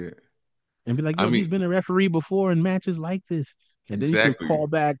 Hell yeah. and be like, I yo, he's mean, been a referee before in matches like this, and then he could exactly. call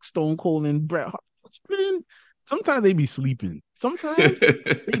back Stone Cold and Bret Hart. Sometimes they be sleeping. Sometimes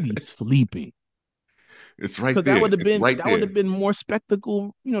they be sleeping. It's right Cause there. It's right that would there. have been more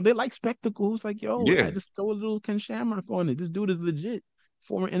spectacle. They like spectacles. Like, yo, I Yeah. just throw a little Ken Shamrock on it. This dude is legit.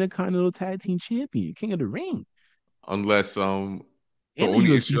 Former Intercontinental Tag Team Champion, King of the Ring, Unless the and the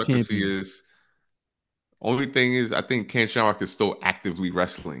only UFC issue I can see champion. is only thing is I think Ken Shamrock is still actively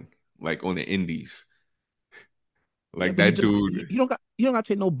wrestling, like on the indies. Yeah, Like but that dude. you don't got to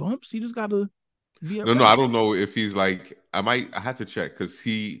take no bumps. You just got to be a No, I ref. don't know if he's like I had to check because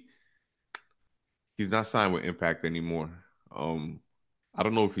he's not signed with Impact anymore. Um I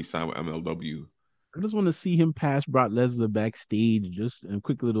don't know if he's signed with MLW. I just want to see him pass Brock Lesnar backstage. Just a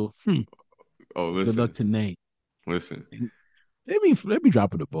quick little Oh, good luck listen, tonight. listen. They be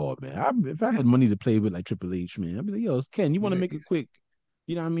dropping the ball, man. If I had money to play with like Triple H, man, I'd be like, yo, Ken, you want to Yeah, make a quick,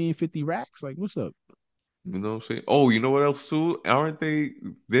 50 racks? Like, what's up? you know what I'm saying? Oh, you know what else too? Aren't they?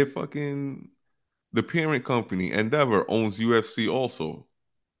 They're fucking the parent company Endeavor owns UFC also.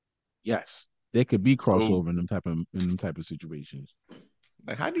 Yes, there could be So crossover in them type of situations.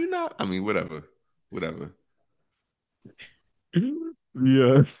 like, how do you not? I mean, whatever, whatever.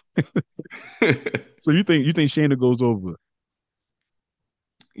 Yeah. So you think Shayna goes over?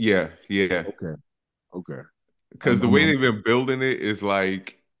 Yeah, yeah. Okay, okay. Because the way I'm they've been building it is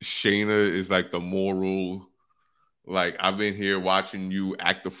like Shayna is like the moral. Like I've been here watching you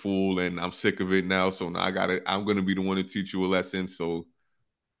act a fool, and I'm sick of it now. So now I gotta. I'm gonna be the one to teach you a lesson. So,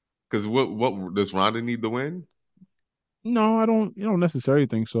 because what does Ronda need to win? No, I don't. You don't necessarily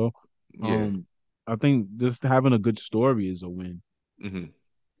think so. Yeah. Um, I think just having a good story is a win. Hmm.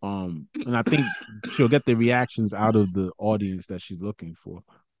 And I think she'll get the reactions out of the audience that she's looking for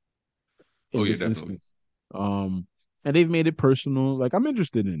Oh in yeah, this definitely. instance. And they've made it personal. Like I'm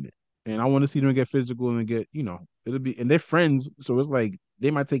interested in it, and I want to see them get physical and get, it'll be, and they're friends, so it's like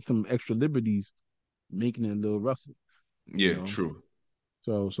they might take some extra liberties making it a little rougher, you Yeah, know. true.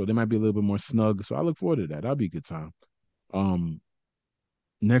 So they might be a little bit more snug. So I look forward to that. That'll be a good time. Um,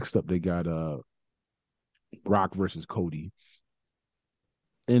 Next up they got Brock versus Cody.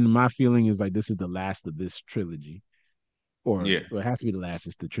 And my feeling is like this is the last of this trilogy, or Yeah. well, it has to be the last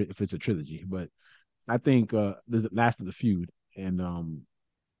if it's a trilogy. But I think this is the last of the feud, and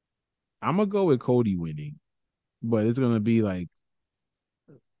I'm gonna go with Cody winning, but it's gonna be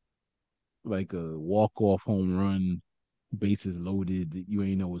like a walk off home run, bases loaded. You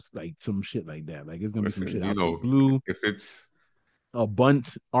ain't know it's like some shit like that. Like it's gonna be some Listen, shit out the blue, if it's a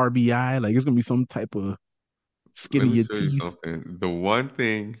bunt RBI. Like it's gonna be some type of skin let of me your tell you teeth. something. The one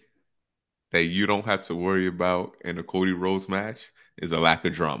thing that you don't have to worry about in a Cody Rhodes match is a lack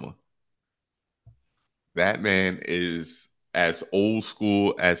of drama. That man is as old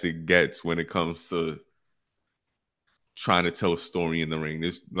school as it gets when it comes to trying to tell a story in the ring.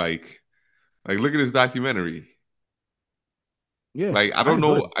 It's like look at this documentary. Yeah, Like I I don't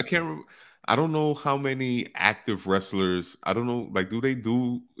enjoyed know, it. I don't know how many active wrestlers. I don't know. Like, do they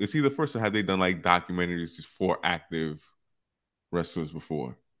do? Is he the first, or have they done like documentaries just for active wrestlers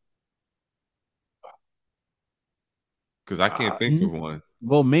before? Because I can't think of N- one.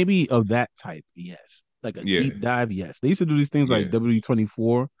 well, maybe of that type, yes. Like a Yeah, deep dive, yes. They used to do these things like yeah,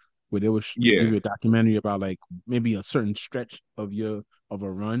 W24, where they would give yeah. you a documentary about like maybe a certain stretch of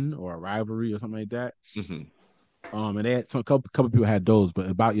a run or a rivalry or something like that. Hmm. And they had some couple people had those, but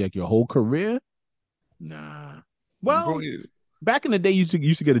about like your whole career, nah. Bro, Well, back in the day, you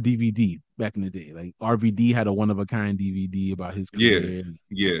used to get a DVD. Back in the day, like RVD had a one of a kind DVD about his yeah, career.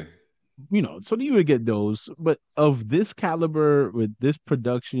 yeah, So you would get those, but of this caliber with this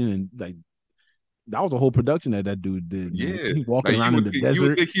production and like that was a whole production that that dude did, man. yeah. He walking Like around in the you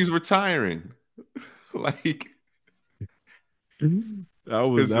would desert. think he's retiring. Like, That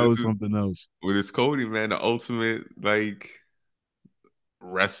this was is something else. with his Cody, man, the ultimate like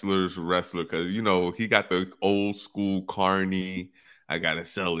wrestler, because he got the old school Carney. I gotta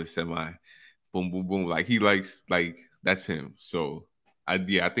sell this semi. Boom, boom, boom. Like he likes like that's him. So I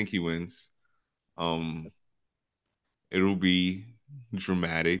think he wins. Um, it'll be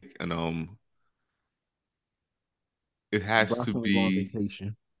dramatic, and it has Brock's to gonna go on be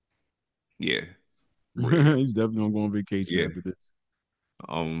vacation. yeah, yeah, He's definitely gonna go on vacation yeah. after this.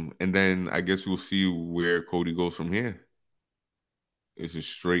 And then I guess we'll see where Cody goes from here. Is it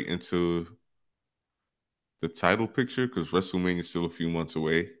straight into the title picture? Because WrestleMania is still a few months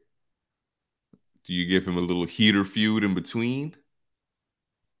away. Do you give him a little heater feud in between?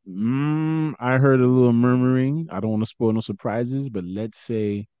 I heard a little murmuring. I don't want to spoil no surprises, but let's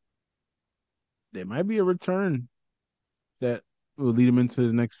say there might be a return that will lead him into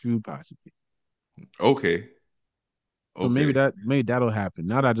the next feud, possibly. Okay, So okay, maybe that'll happen.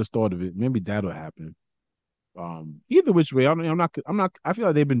 Now that I just thought of it, maybe that'll happen. Either which way, I'm not. I feel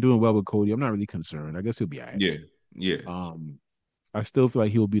like they've been doing well with Cody. I'm not really concerned. I guess he'll be all right. yeah, yeah. Um, I still feel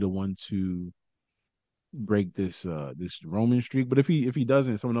like he'll be the one to break this Roman streak. But if he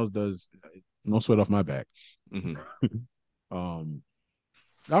doesn't, someone else does. No sweat off my back. Hmm. Um,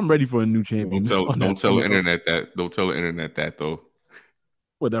 I'm ready for a new champion on that. Don't tell the internet that. Don't tell the internet that though.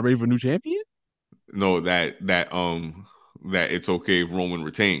 What? That ready for a new champion? No, that it's okay if Roman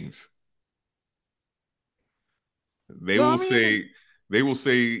retains. They No, I will mean, say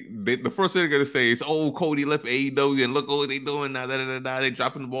the first thing they're gonna say is, "Oh, Cody left AEW and look what they doing now." Da, da, da, da. They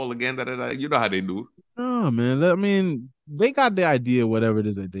dropping the ball again. Da, da, da. You know how they do. no, man. I mean, they got the idea, whatever it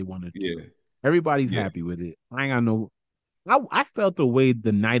is that they want to do. Yeah, Everybody's yeah, happy with it. I ain't got no. I felt the way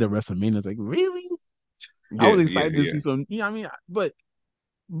the night of WrestleMania. It's like, really? I yeah, was yeah, excited to yeah, see some. You know what I mean? But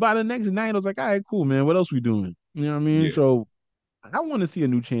by the next night, I was like, all right, cool, man. What else we doing? You know what I mean? yeah, So I want to see a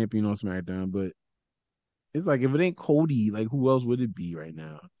new champion on SmackDown, but it's like if it ain't Cody, like who else would it be right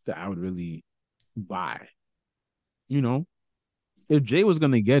now that I would really buy? You know, if Jay was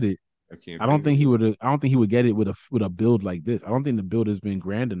gonna get it, I can't I don't think think of he it. would. I don't think he would get it with a build like this. I don't think the build has been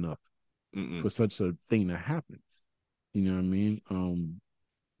grand enough Mm-mm. for such a thing to happen. You know what I mean?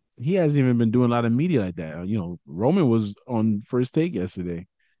 He hasn't even been doing a lot of media like that. Roman was on First Take yesterday.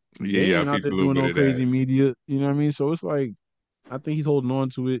 Yeah, Jay yeah. I ain't out peeped there a little doing bit no of that. crazy media. You know what I mean? So it's like I think he's holding on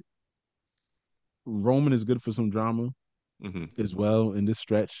to it. Roman is good for some drama Hmm. as well in this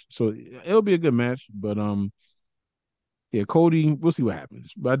stretch. So it'll be a good match. But yeah, Cody, we'll see what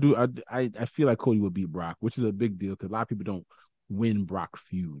happens. But I feel like Cody will beat Brock, which is a big deal because a lot of people don't win Brock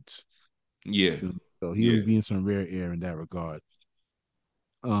feuds. You Yeah, feel me? So he'll yeah, be in some rare air in that regard.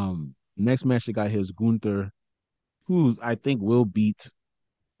 Next match they got here is Gunther, who I think will beat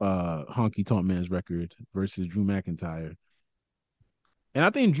Honky Tonk Man's record versus Drew McIntyre. And I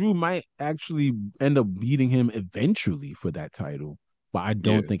think Drew might actually end up beating him eventually for that title, but I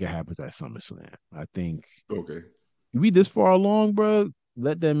yeah. don't think it happens at SummerSlam. I think Okay. we this far along, bro.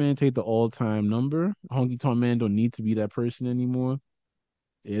 let that man take the all time number. Honky Tonk Man don't need to be that person anymore.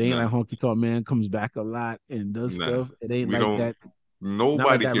 It ain't like Nah, Honky Tonk Man comes back a lot and does nah. stuff. It ain't We like don't. that. Not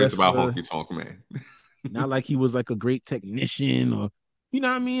like Nobody that cares about wrestler. Honky Tonk Man. Not like he was like a great technician or you know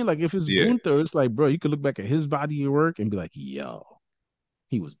what I mean? Like if it's Yeah, Gunther, it's like, bro, you could look back at his body of work and be like, yo,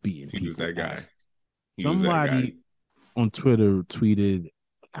 he was beating he was people that guy. ass. He was that guy. Somebody on Twitter tweeted,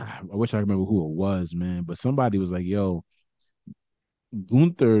 I wish I remember who it was, man, but somebody was like, yo,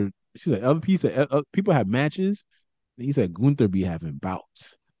 Gunther, she said, other people have matches. He said Gunther be having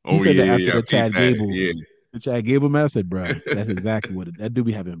bouts. He Oh said yeah, that yeah, after yeah. I peeped that. Yeah. The Chad Gable match. I said, bro, that's exactly what that dude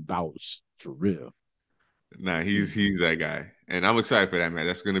be having bouts for real. Nah, You he's that guy, and I'm excited for that man.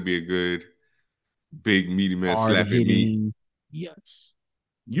 That's gonna be a good, big, meaty man hard slapping meat. hitting. Yes.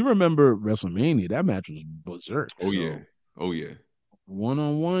 You remember WrestleMania? That match was berserk. Oh yeah, So oh yeah,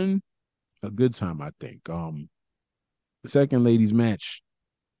 1-on-1, a good time, I think. The second ladies match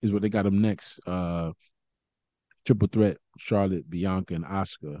is what they got them next. Triple threat, Charlotte, Bianca, and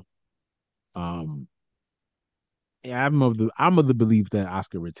Asuka. Um, yeah, I'm of the belief that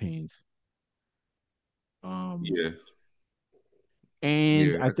Asuka retains. Um, yeah,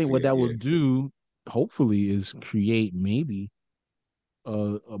 and yeah. I I can think see what it. that will Yeah. do, hopefully, is create maybe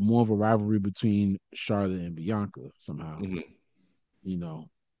a more of a rivalry between Charlotte and Bianca somehow. Hmm. You know,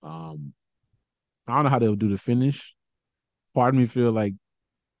 um, I don't know how they'll do the finish. Part of me feel like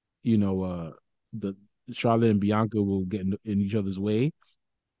the Charlotte and Bianca will get in each other's way.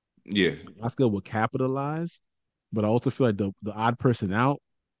 Yeah, Asuka will capitalize, but I also feel like the odd person out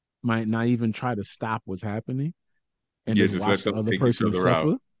might not even try to stop what's happening and yeah. just Just watch let the them other take each person other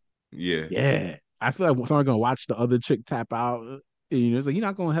out. suffer. Yeah, Yeah, I feel like someone's gonna watch the other chick tap out. And, it's like you're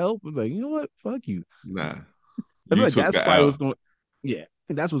not gonna help. It's like you know what? Fuck you. nah. I feel You like took that's the probably L. what's going. Yeah, I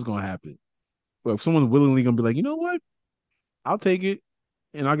think that's what's gonna happen. But if someone's willingly gonna be like, you know what? I'll take it,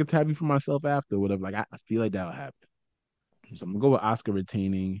 and I'll get to happy for myself after, whatever. Like I feel like that'll happen. So I'm gonna go with Oscar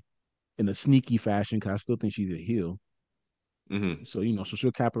retaining in a sneaky fashion because I still think she's a heel. Hmm. So so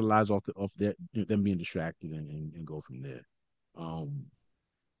she'll capitalize off their them being distracted and go from there. Um,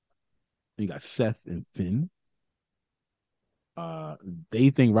 you got Seth and Finn. Uh, they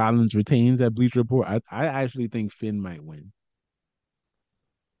think Rollins retains at Bleacher Report. I actually think Finn might win.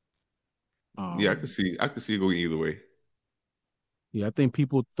 Yeah, Um, I could see it going either way. yeah, I think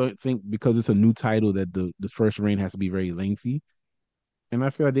people think because it's a new title that the first reign has to be very lengthy, and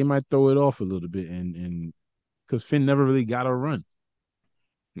I feel like they might throw it off a little bit and because Finn never really got a run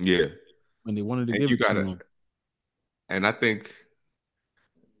Yeah, when they wanted to and give you it to gotta, him. and I think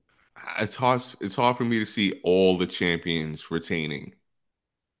it's hard. It's hard for me to see all the champions retaining.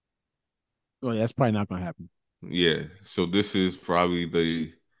 Well, that's probably not gonna happen. Yeah, so this is probably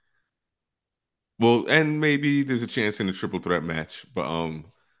the well, and maybe there's a chance in a triple threat match, but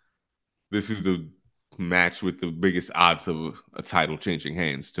this is the match with the biggest odds of a title changing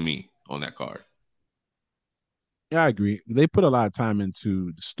hands to me on that card. Yeah, I agree. They put a lot of time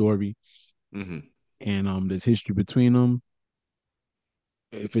into the story, Hmm. and there's history between them.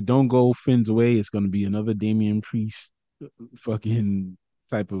 If it don't go Finn's way, it's gonna be another Damian Priest fucking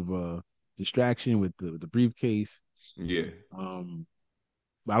type of distraction with the briefcase. Yeah, Um,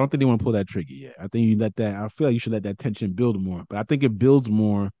 but I don't think they want to pull that trigger yet. I think you let that. I feel like you should let that tension build more. But I think it builds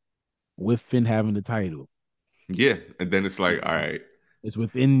more with Finn having the title. yeah, and then it's You like, all know, right, it's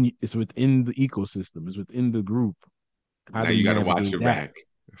within the ecosystem. It's within the group. How now do we you got to watch navigate your that? back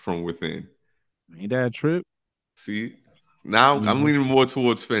from within. Ain't that a trip? See, now You I'm know, leaning more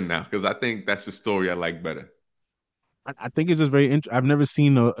towards Finn now because I think that's the story I like better. I think it's just very interesting. I've never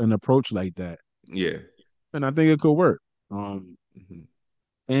seen an approach like that, Yeah. and I think it could work. Um, Hmm.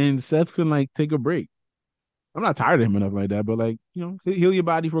 and Seth can like take a break. I'm not tired of him enough like that, but like heal your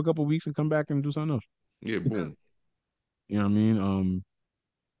body for a couple of weeks and come back and do something else. Yeah, boom. You know what I mean?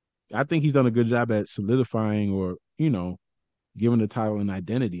 I think he's done a good job at solidifying or giving the title an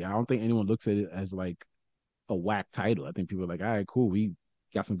identity. I don't think anyone looks at it as like a whack title. I think people are like, all right, cool, we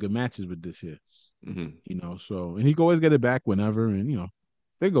got some good matches with this shit. Hmm. So and he can always get it back whenever, and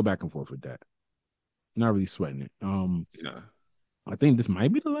they go back and forth with that. Not really sweating it. Yeah. I think this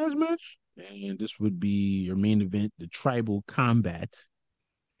might be the last match, and this would be your main event, the tribal combat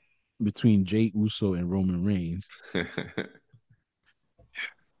between Jay Uso and Roman Reigns.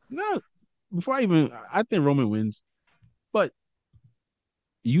 No, before I think Roman wins, but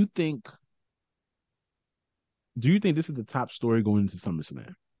you think, do you think this is the top story going into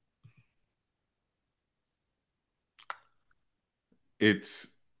SummerSlam? it's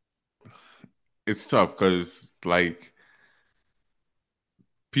it's tough because like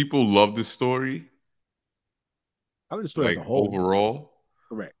people love the story, I like the story as like a whole. overall.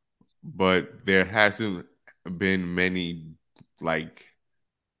 Correct. but there hasn't been many like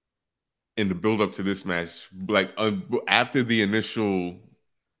in the build up to this match, like after the initial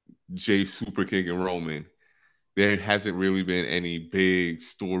Jay Super King and Roman, there hasn't really been any big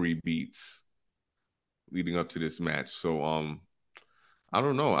story beats leading up to this match. So I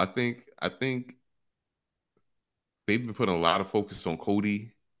don't know. I think they've been putting a lot of focus on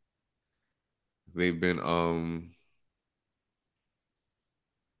Cody. They've been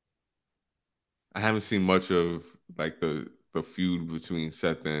I haven't seen much of like the feud between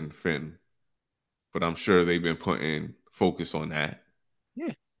Seth and Finn, but I'm sure they've been putting focus on that.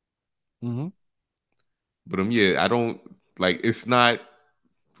 Yeah. Hmm. But yeah, I don't like it's not,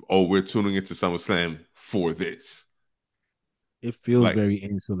 oh, we're tuning into SummerSlam for this. It feels Like, very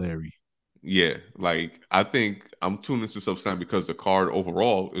ancillary. yeah, like I think I'm tuning into SummerSlam because the card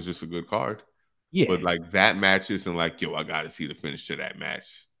overall is just a good card. But Yeah. like that match isn't like, yo, I gotta see the finish to that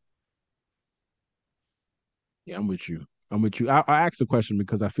match. Yeah, I'm with you. I'm with you. I asked the question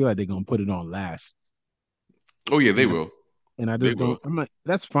because I feel like they're gonna put it on last, Oh yeah, they and I will. and I They just will. don't. I'm like,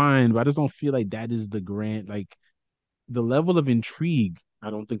 that's fine, but I just don't feel like that is the grand like the level of intrigue.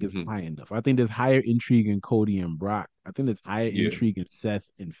 I don't think is Hmm. high enough. I think there's higher intrigue in Cody and Brock. I think there's higher Yeah. intrigue in Seth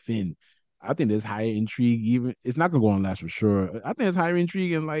and Finn. I think there's higher intrigue even. It's not gonna go on last for sure. I think there's higher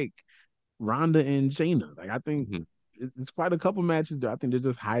intrigue in like Ronda and Shayna. Like I think Hmm. it's quite a couple matches there. I think there's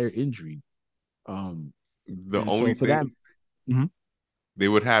just higher intrigue. Um, The and only so for that, thing mhm. they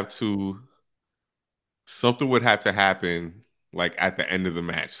would have to something would have to happen like at the end of the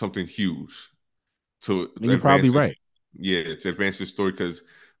match, something huge to And you're probably advance this, right. yeah, to advance the story. Because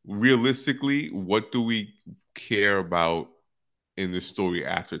realistically, what do we care about in this story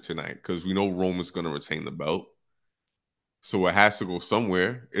after tonight? Because we know Roman's going to retain the belt, so it has to go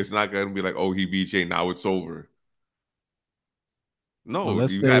somewhere. It's not going to be like, oh, he beat Jay, now it's over. No,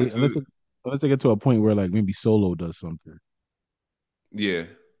 Unless you they have unless to. they unless they get to a point where like maybe Solo does something, Yeah,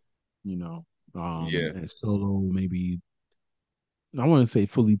 you know. yeah, And Solo maybe I wouldn't say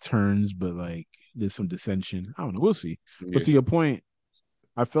fully turns, but like there's some dissension. I don't know. We'll see. But yeah. to your point,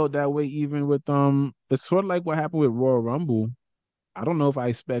 I felt that way even with it's sort of like what happened with Royal Rumble. I don't know if I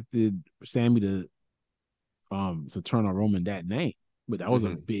expected Sammy to turn on Roman that night, but that was a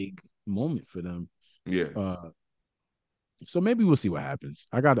Hmm. big moment for them. Yeah, Uh so maybe we'll see what happens.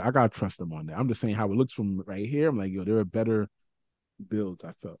 I gotta trust them on that. I'm just saying how it looks from right here. I'm like, yo, there are better builds,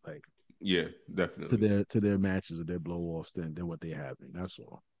 I felt like, yeah, definitely. to their matches or their blow offs than what they have. And that's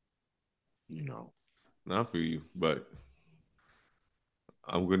all. You know. Not for you, but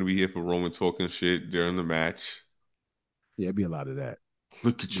I'm gonna be here for Roman talking shit during the match. Yeah, it'd be a lot of that.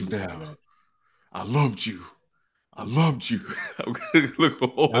 Look at It'd you be a lot of now. that. I loved you. I loved you. I'm gonna look for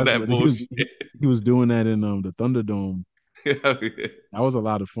all That's that what he was bullshit. he was doing that in the Thunderdome. Hell yeah. That was a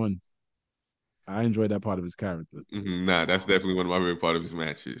lot of fun. I enjoyed that part of his character. Nah, that's Um, definitely one of my favorite part of his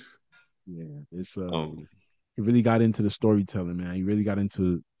matches. yeah, it's Um, he really got into the storytelling, man. He really got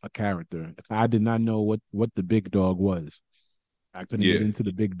into a character. I did not know what the big dog was. I couldn't get yeah, into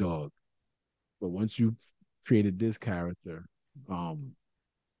the big dog. But once you created this character, um,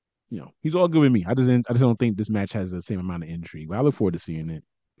 he's all good with me. I just don't think this match has the same amount of intrigue. But I look forward to seeing it.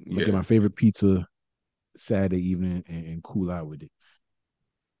 I'm gonna get yeah. my favorite pizza Saturday evening and cool out with it.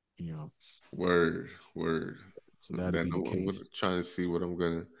 You know, Word, word. so that'll Then be the I'm case. trying to see what I'm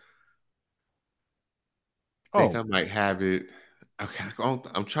gonna think. Oh, I might have it. Okay,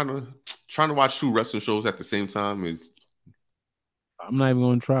 I'm trying to watch two wrestling shows at the same time. Is I'm not even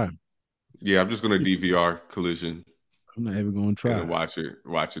gonna try. Yeah, I'm just gonna DVR Collision I'm not even gonna and then try. watch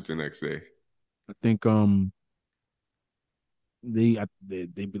it the next day. I think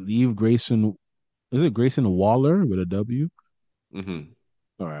they believe Grayson, is it Grayson Waller with a W? Hmm.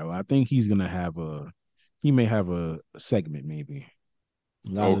 All right, well I think he may have a segment maybe.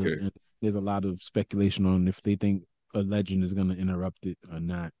 A lot of Okay. there's a lot of speculation on if they think a legend is gonna interrupt it or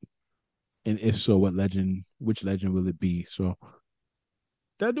not, and if so, which legend will it be? So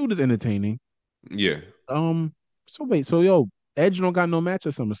that dude is entertaining. Yeah. Um, so wait, so yo, Edge don't got no match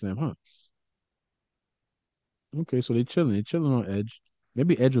at SummerSlam, huh? Okay, so they chilling on Edge.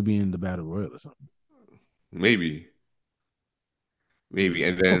 Maybe Edge will be in the Battle Royal or something. Maybe. Maybe.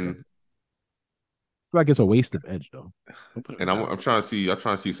 And Okay, then feel like it's a waste of Edge though. Don't put him in the and Battle I'm Royal. trying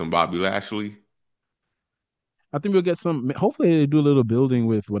to see some Bobby Lashley. I think we'll get some. Hopefully, they do a little building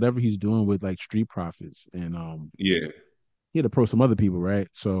with whatever he's doing with like Street Profits, and Yeah. he had to pro some other people, right?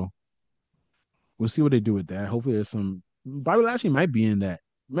 So we'll see what they do with that. Hopefully, there's some. Bobby Lashley might be in that.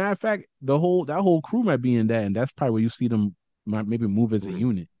 Matter of fact, that whole crew might be in that, and that's probably where you see them maybe move as a Mhm.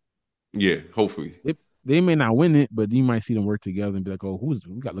 unit. Yeah, hopefully. they may not win it, but you might see them work together and be like, oh, who's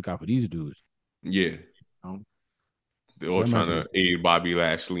we got to look out for these dudes. Yeah, You they're So all that might trying be. to aid Bobby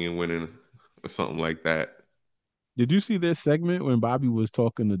Lashley in winning or something like that. Did you see this segment when Bobby was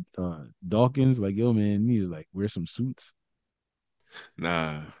talking to Dawkins? Like, yo, man, you need to like wear some suits.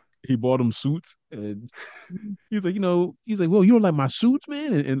 Nah. He bought him suits, and he's like, he's like, well, you don't like my suits,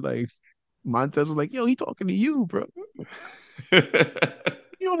 man, and like Montez was like, yo, he talking to you, bro.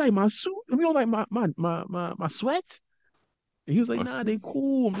 You don't like my suit? You don't like my sweats? And he was like, nah, they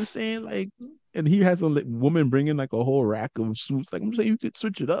cool. I'm just saying, like, and he has a like, woman bringing like a whole rack of suits. Like, I'm saying you could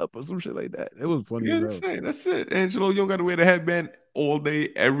switch it up or some shit like that. It was funny Yeah, as that's hell. it. That's it. Angelo, you don't got to wear the headband all day,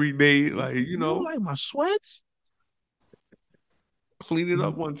 every day. You Like, don't like my sweats? clean it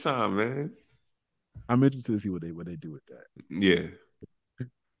up Mhm. one time, man. I'm interested to see what they do with that. Yeah.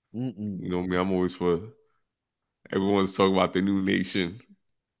 Mm-mm. You know me, I'm always for everyone's talking about the new nation.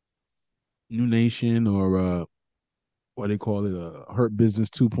 New Nation or what they call it, Hurt Business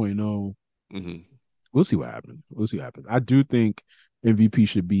 2.0. Hmm. We'll see what happens. We'll see what happens. I do think MVP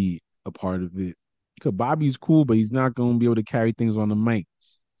should be a part of it because Bobby's cool, but he's not going to be able to carry things on the mic.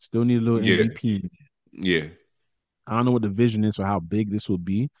 Still need a little Yeah. MVP in it. Yeah. I don't know what the vision is for how big this will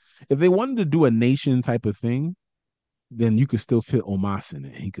be. If they wanted to do a nation type of thing, then you could still fit Omos in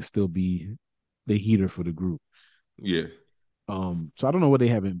it. He could still be the heater for the group. Yeah. So I don't know what they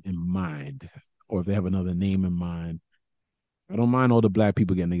have in mind, or if they have another name in mind. I don't mind all the black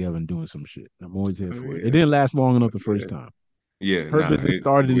people getting together and doing some shit. I'm always here Oh, for it. It yeah. didn't last long enough the Yeah. first time. Yeah. Her Nah, business it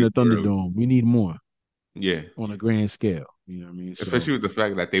started in way the too early. Thunderdome. We need more Yeah. on a grand scale. You know what I mean? So Especially with the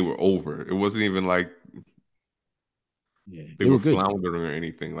fact that they were over. It wasn't even like yeah, they they were were good. floundering or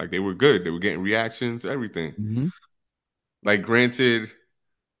anything. Like they were good. They were getting reactions, everything. Hmm. Like granted,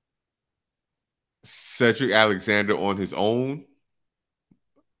 Cedric Alexander on his own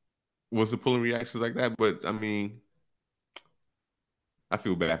wasn't pulling reactions like that, but I mean, I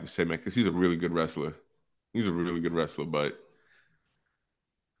feel bad for Cedric because he's a really good wrestler. He's a really good wrestler, but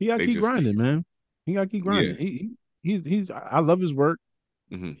He got to they keep just grinding, man. He got to keep yeah. grinding. He's. I love his work.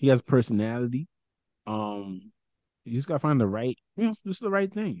 Hmm. He has personality. Um, you just gotta find the right, just the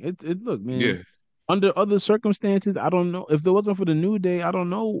right thing. It look, man. Yeah. Under other circumstances, I don't know if it wasn't for the New Day. I don't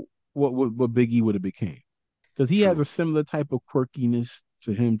know what Big E would have became because he has True. a similar type of quirkiness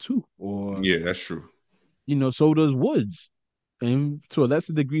to him too, or Yeah, that's true. so does Woods, and to a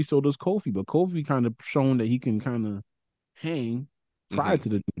lesser degree, so does Kofi. But Kofi kind of shown that he can kind of hang prior Hmm. to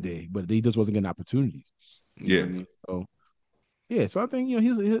the New Day, but he just wasn't getting opportunities. You know what Yeah. I mean? So yeah, so I think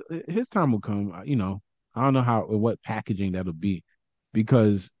his time will come. I don't know how or what packaging that'll be,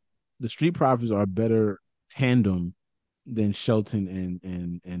 because the Street Profits are a better tandem than Shelton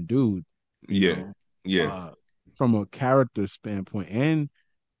and Dude. You Yeah. know, Yeah. uh, from a character standpoint and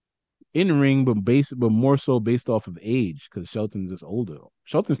in ring, but more so based off of age because Shelton's just older.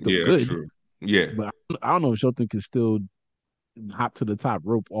 Shelton's still Yeah, that's good, true. Yeah. but I don't know if Shelton can still hop to the top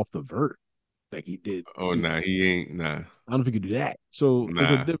rope off the vert like he did. Oh nah, he ain't nah. I don't know if he could do that. So it's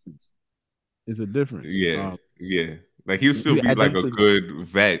a Nah. difference. It's a difference. Yeah. Yeah. Like he'll still You be add like that a to good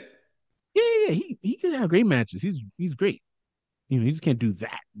vet. yeah. He can have great matches. He's great. He just can't do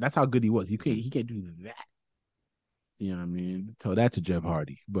that. That's how good he was. He can't do that. You know what I mean? Tell that to Jeff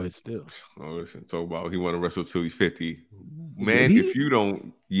Hardy, but still, Oh, listen, talk about he want to wrestle till he's 50. did Man, if he? you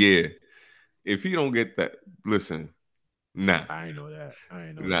don't, yeah, if he don't get that, listen, nah, I ain't know that. I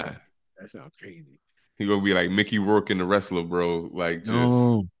ain't know that. nah. That sounds crazy. He gonna be like Mickey Rourke in the wrestler, bro. Like just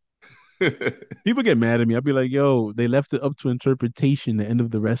No, people get mad at me. I'll be like, "Yo, they left it up to interpretation." The end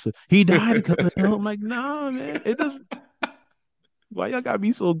of the wrestler, he died because of health. I'm like, "Nah, man. It does. Why y'all gotta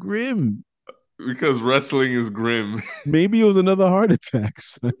be so grim? because wrestling is grim. Maybe it was another heart attack."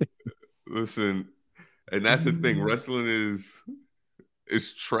 Son. Listen, and that's the thing. Wrestling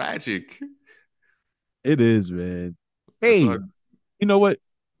is tragic. It is, man. That's why. Hey, you know what?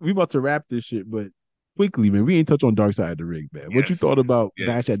 We about to wrap this shit, but quickly, man, we ain't touch on Dark Side of the Ring, man. What you Yes, thought about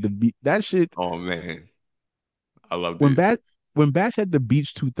Bash yes. at the Beach? That shit Oh man, I loved when it. Bash when Bash at the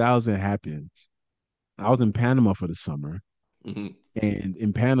Beach 2000 happened, I was in Panama for the summer, Hmm. and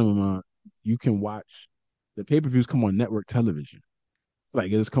in Panama, you can watch the pay-per-views come on network television.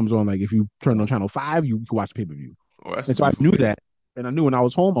 Like it just comes on like if you turn on channel 5, you can watch pay-per-view. Oh, that's a And so I beautiful knew thing. that. And I knew when I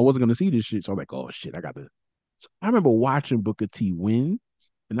was home I wasn't gonna see this shit. So I was like, oh shit, I got to. So I remember watching Booker T win.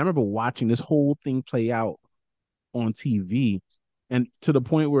 And I remember watching this whole thing play out on TV. And to the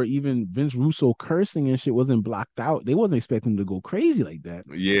point where even Vince Russo cursing and shit wasn't blocked out. They wasn't expecting him to go crazy like that.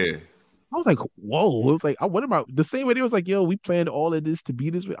 Yeah. I was like, whoa. It was like, what am I? The same way they was like, yo, we planned all of this to be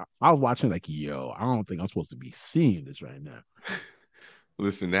this way. I was watching like, yo, I don't think I'm supposed to be seeing this right now.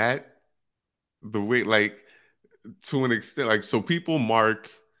 Listen, that. the way like to an extent, like so people mark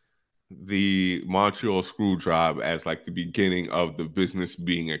the Montreal screw job as like the beginning of the business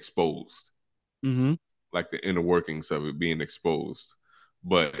being exposed, Mm-hmm. like the inner workings of it being exposed.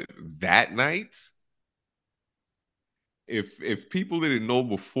 But that night, if people didn't know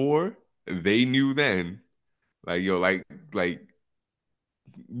before, they knew then. Like yo, like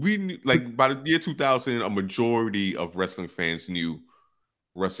we knew, But like by the year 2000, a majority of wrestling fans knew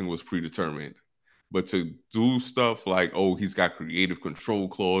wrestling was predetermined. But to do stuff like, oh, he's got creative control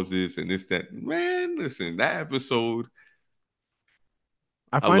clauses and this, that, man, listen, that episode,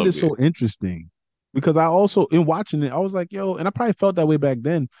 I I find it loved it. so interesting because I also, in watching it, I was like, yo, and I probably felt that way back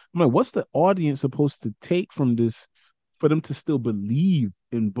then. I'm like, what's the audience supposed to take from this for them to still believe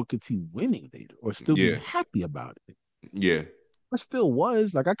in Booker T winning later or still be Yeah, happy about it? yeah, I still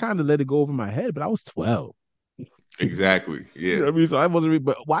was like, I kind of let it go over my head, but I was 12. exactly. You Yeah. know what I mean? So I wasn't,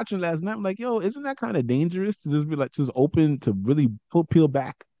 but watching last night, I'm like, yo, isn't that kind of dangerous to just be like, just open to really peel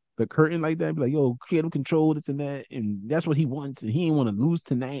back the curtain like that? Be like, yo, creative control, this and that. And that's what he wants. And he ain't want to lose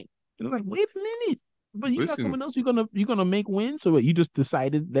tonight. And I'm like, wait a minute. But you got Listen, someone else you're gonna make win. So what, you just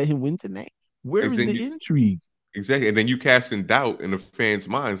decided let him win tonight? Where and is then the you intrigue? exactly, and then you cast in doubt in the fans'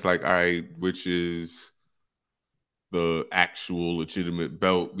 minds, like, all right, which is the actual legitimate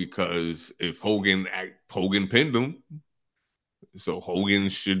belt? Because if Hogan pinned him, so Hogan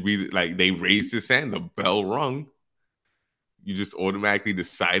should be like they raised his hand, the bell rung. You just automatically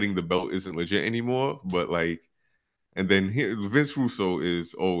deciding the belt isn't legit anymore. But like, and then here, Vince Russo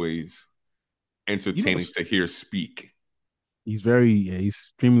is always You know, entertaining to hear speak. he's very, yeah, he's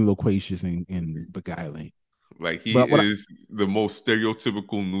extremely loquacious and beguiling. Like he But what is the most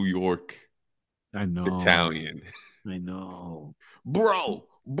stereotypical New York I know, Italian. I know.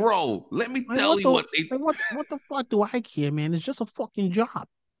 Bro, let me Like tell what you the what they. what the fuck do I care, man? It's just a fucking job.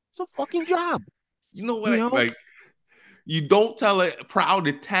 It's a fucking job, You know what? you know? Like you don't tell a proud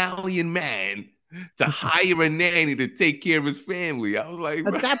Italian man to hire a nanny to take care of his family. I was like,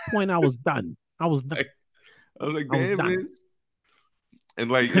 At that point, I was done. I was done. like I was like, I was damn done. man.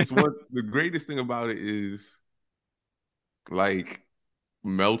 And like it's what the greatest thing about it is like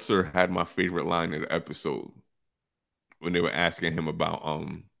Meltzer had my favorite line in the episode when they were asking him about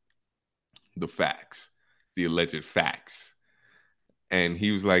the facts, the alleged facts. And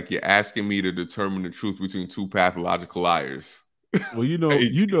he was like, you're asking me to determine the truth between two pathological liars. Well,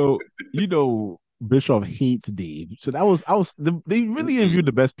 Like, Bischoff hates Dave. So they really interviewed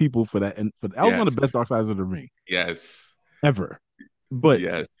the mm-mm. best people for that, and for that was one of Yes, the best Dark Sides of the Ring yes, ever. But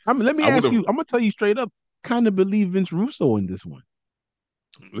yes. let me I would ask have. you. I'm gonna tell you straight up. Kind of believe Vince Russo in this one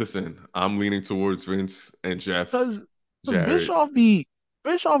Listen, I'm leaning towards Vince and Jeff because Jarrett.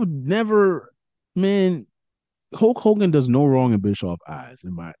 Bischoff never, man. Hulk Hogan does no wrong in Bischoff's eyes,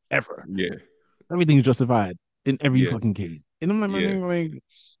 in my ever. Yeah, Everything's justified in every yeah, fucking case. And I'm like, yeah.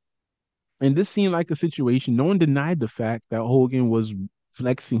 and this seemed like a situation. No one denied the fact that Hogan was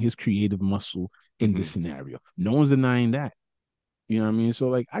flexing his creative muscle in this Hmm. scenario. No one's denying that. You know what I mean? So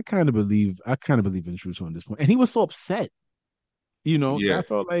like, I kind of believe in Truth on this point. And he was so upset, that Yeah. I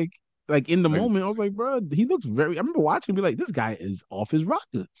felt like in the Like moment, I was like, bro, he looks very. I remember watching, be like, this guy is off his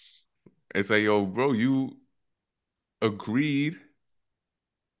rocker. it's like, yo, bro, you agreed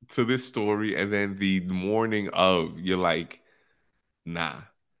to this story, and then the morning of, you're like, nah.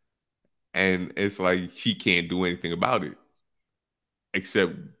 And it's like he can't do anything about it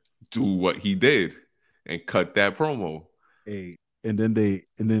except do what he did and cut that promo. Hey, and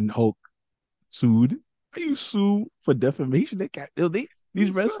then Hulk sued. You sue for defamation?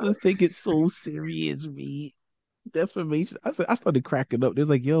 These I'm sorry. wrestlers take it so serious, me. Defamation. I started cracking up. There's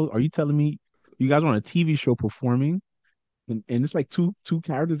like, yo, are you telling me you guys are on a TV show performing, and it's like two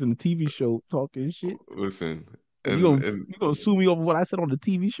characters in the TV show talking shit, Listen, and and you gonna sue me over what I said on the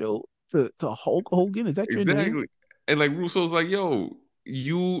TV show to Hulk Hogan? Is that your name? exactly. And like Russo's like, yo,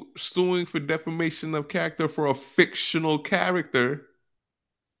 you suing for defamation of character for a fictional character,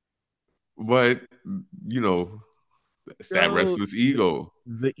 but you know, it's that Yo, restless the ego.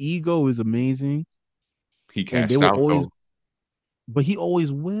 the ego is amazing, He and they cashed will out always, though. but he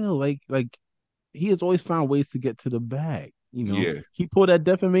always will. Like he has always found ways to get to the bag. Yeah, He pulled that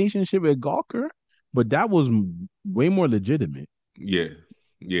defamation shit with Gawker, but that was way more legitimate. yeah,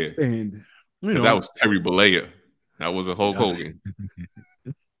 yeah. And you Because that know, was Terry Bollea. That wasn't Hulk yeah, Hogan.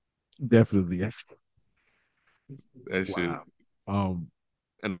 definitely. Yes. That shit. Wow. Um,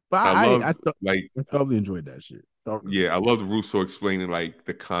 And but I loved like, I thoroughly enjoyed that shit. Thoroughly. yeah, I loved Russo explaining like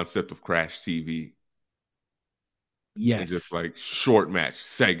the concept of Crash TV. and just Yes, like short match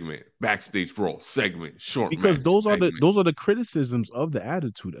segment, backstage brawl segment, short because match segment. those are the criticisms of the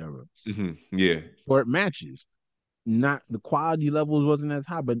Attitude Era. Yeah. Short matches, not the quality levels wasn't as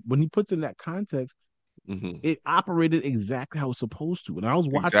high, but when he puts in that context, hmm it operated exactly how it's supposed to. And I was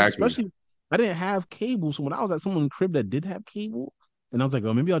watching, Exactly. especially I didn't have cable, so when I was at someone's crib that did have cable, and I was like,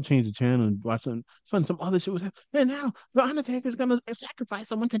 oh, maybe I'll change the channel and watch some other shit was happening. And now the Undertaker's gonna sacrifice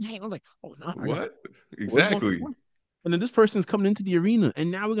someone tonight. I was like, oh no, I got What? what's going Exactly. on? And then this person's coming into the arena,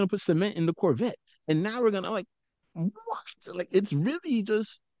 and now we're gonna put cement in the Corvette, and now we're gonna like what? Like it's really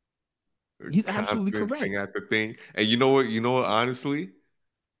just A he's absolutely constant correct. thing after thing. And you know what? You know what? Honestly,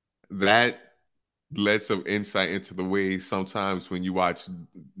 that led some insight into the way sometimes when you watch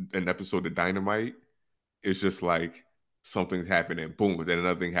an episode of Dynamite, it's just like something's happening, boom, and then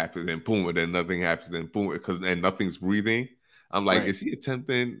another thing happens, and boom, and then another thing happens, and boom, because and nothing's breathing. I'm like, Right. is he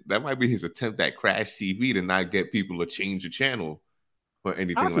attempting? That might be his attempt at Crash TV to not get people to change the channel or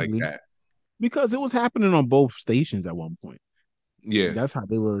anything like Possibly. that. Because it was happening on both stations at one point. Yeah, That's how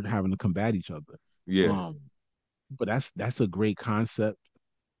they were having to combat each other. yeah, Um, but that's a great concept.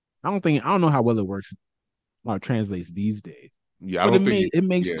 I don't know how well it works or translates these days. yeah. I But don't think you. it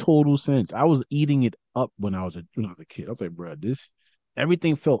makes Yeah, total sense. I was eating it up when I was a kid. I was like, bro, this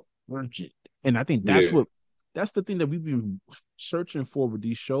everything felt urgent. And I think yeah, that's the thing that we've been searching for with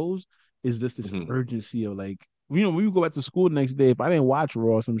these shows is just this mhm. urgency of like, when we go back to school the next day, if I didn't watch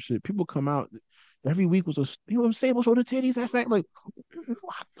Raw or some shit, people come out every week was Sable showed the titties. That's like what?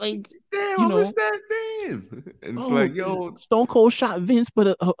 Like, Damn, you I missed know, that. Damn, and it's oh, like, yo, Stone Cold shot Vince,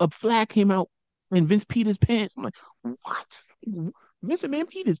 but a flag came out and Vince peed his pants. I'm like, what? Vince man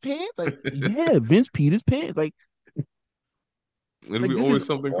peed his pants? Like, yeah, Vince peed his pants. it'll Like be this is always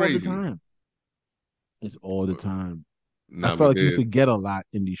something all the crazy. time. It's all the time. I Nah, felt but like you used then, to get a lot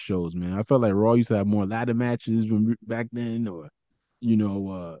in these shows, man. I felt like Raw used to have more ladder matches back then, or you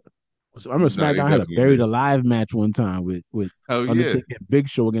know, I remember nah, they SmackDown had a definitely buried did. alive match one time with Hell yeah, Undertaker and Big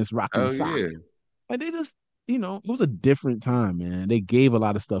Show against Rock and hell Sock. yeah. Like they just, it was a different time, man. They gave a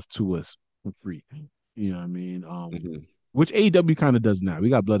lot of stuff to us for free. You know what I mean? hmm Which AEW kind of does now. We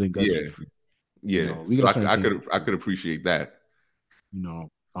got blood and guts for Yeah, free. yeah. We So got certain things for I free. could appreciate that. You know,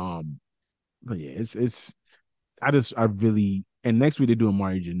 but yeah, it's I really and next week they're doing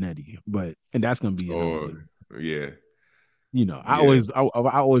Mario Jannetty, and that's gonna be another Or good. yeah, yeah,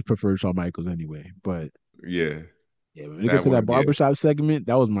 I always prefer Shawn Michaels anyway, but yeah. yeah, when they get That to that one, yeah. barbershop segment,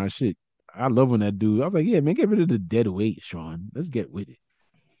 that was my shit. I love when that dude. I was like, yeah, man, get rid of the dead weight, Sean. Let's get with it.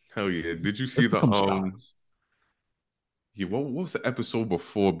 Hell yeah. Did you Let's see the become stars. yeah, what was the episode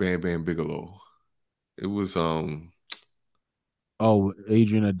before Bam Bam Bigelow? It was Oh,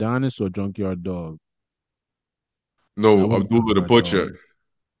 Adrian Adonis or Junkyard Dog? That no, wasn't Abdullah the Junkyard Dog. Butcher.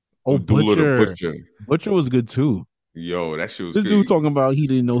 Oh, Abdullah the Butcher. Butcher. Butcher was good too. Yo, that shit was This good. dude talking about he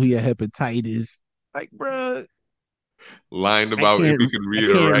didn't know he had hepatitis. Like, bruh, Lying I about if can't, he could I read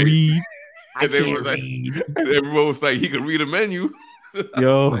or can't write. read. I And everyone can't was like, read. and everyone was like, he could read a menu. I was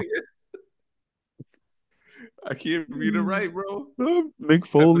Yo, like, I can't read or write, bro. Mick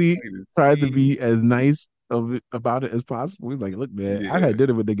Foley tried to Hepatitis C. be as nice about it as possible. He's like, look, man, I Yeah. had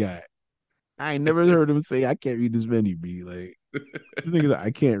dinner with the guy. I ain't never heard him say I can't read this menu. Be like, the thing is,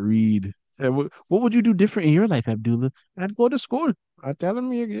 I can't read. And what would you do different in your life, Abdullah? I'd go to school. I tell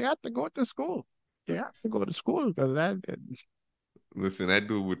him you have to go to school. You have to go to school because Listen, that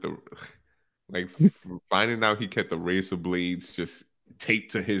dude with the like finding out he kept the razor blades just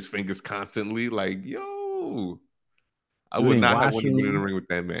taped to his fingers constantly. Like, yo, I dude would ain't not have wanted to be in the washing. ring with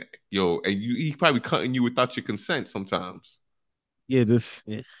that man. Yo, and he probably cutting you without your consent sometimes.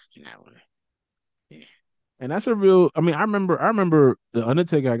 Yeah, you know, yeah. And that's a real. I mean, I remember the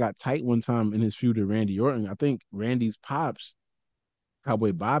Undertaker. I got tight one time in his feud with Randy Orton. I think Randy's pops,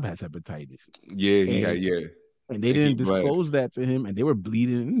 Cowboy Bob, has hepatitis, Yeah, he had and yeah, they and he didn't bled. disclose that to him, and they were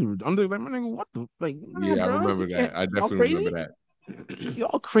bleeding. I'm like, my nigga, what the like, nah, Yeah, I bro, you remember can't. that. I Y'all definitely remember crazy? that.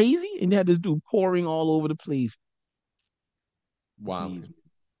 Y'all crazy? And they had this dude pouring all over the place. Jeez, Wilding,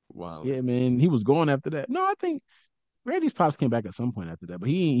 wilding. yeah, man, he was going after that. No, I think Randy's pops came back at some point after that, but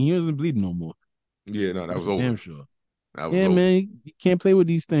he wasn't bleeding no more. Yeah, no, that That's was for damn over. sure. That was Yeah, over. man, you can't play with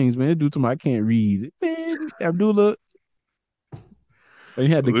these things, man. This dude told me I can't read. Man, Abdullah, and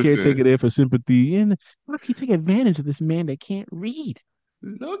he had the caretaker Listen, there for sympathy. And look, he take advantage of this man that can't read.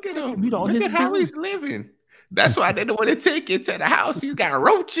 look at I can read him. all Look his at how bills. he's living. That's why they didn't want to take it to the house. He's got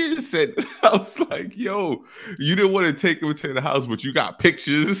roaches. And I was like, yo, you didn't want to take him to the house, but you got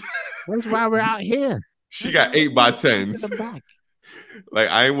pictures. That's why we're out here. She That's why got we're eight here by to come to the tens. back. Like,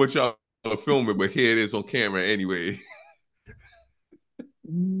 I ain't want y'all to film it, but here it is on camera anyway.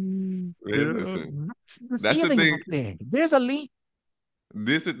 Man, listen, The that's the ceiling thing. up there. There's a leak.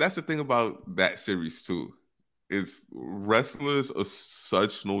 That's the thing about that series too. Is wrestlers are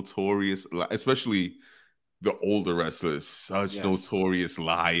such notorious, especially the older wrestlers, such Yes. notorious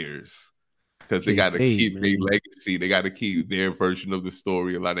liars because they got to Kayfabe, keep their man. legacy. They got to keep their version of the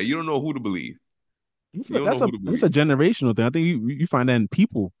story alive. You don't know who to believe. You don't know who to That's a believe. generational thing. I think you find that in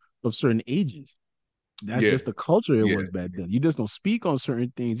people of certain ages. That's Yeah, just the culture it yeah. was back then. You just don't speak on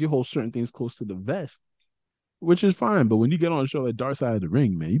certain things. You hold certain things close to the vest, which is fine. But when you get on a show like Dark Side of the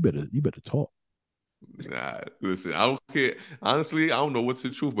Ring, man, you better talk. Nah, listen, I don't care. Honestly, I don't know what's the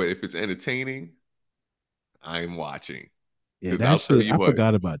truth, but if it's entertaining, I'm watching. Yeah, Because that I'll tell shit. you I what,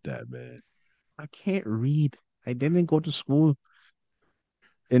 forgot about that, man. I can't read. I didn't go to school.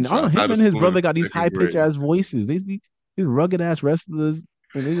 And I don't know, dropped out him of and his school in brother the got these second high pitched grade. ass voices. These rugged ass wrestlers,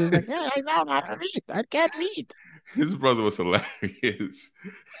 and they just like, yeah, I know how to read. I can't read. His brother was hilarious.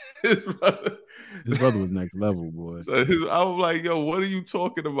 His brother. His brother was next level, boy. I was like, yo, what are you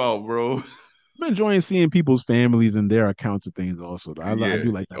talking about, bro? I'm enjoying seeing people's families and their accounts of things. Also, I Yeah.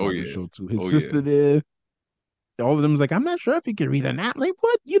 do like that Oh about the yeah. show too. His Oh yeah. sister there, all of them was like, I'm not sure if he can read or not. Like,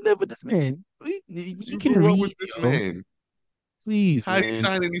 what? You live with this man. He You can grew up with read, this yo. man. Please, How'd he man.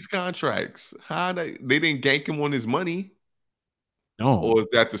 signing these contracts? How they didn't gank him on his money? No, Or is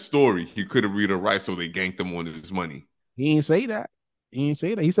that the story? He couldn't read or write, so they ganked him on his money. he ain't say that. He ain't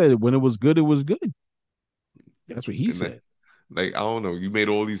say that. He said when it was good, it was good. That's what he And that, said. like, I don't know, you made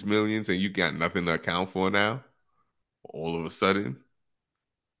all these millions and you got nothing to account for now, all of a sudden.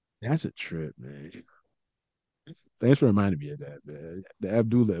 That's a trip, man. Thanks for reminding me of that, man. The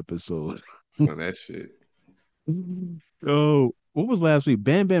Abdullah episode. So that shit. Oh, what was last week?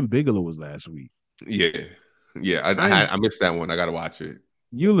 Bam Bam Bigelow was last week. Yeah. Yeah. I I missed that one. I gotta watch it.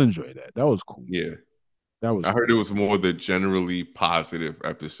 You'll enjoy that. That was cool. Yeah. That was I heard it cool. was more the generally positive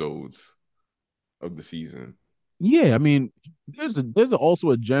episodes of the season. Yeah, I mean, also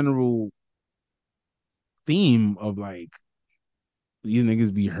a general theme of like these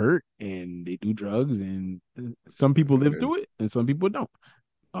niggas be hurt and they do drugs and some people live And through it and some people don't.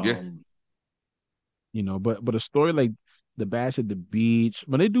 yeah. Um, but a story like the bash at the beach,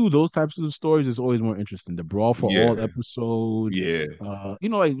 when they do those types of stories, it's always more interesting. The brawl for all Yeah. episode, Yeah.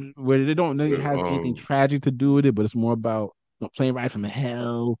 like where they don't it The, has anything tragic to do with it, but it's more about playing right from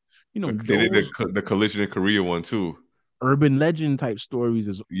hell. they did Those the collision in Korea one too. urban legend type stories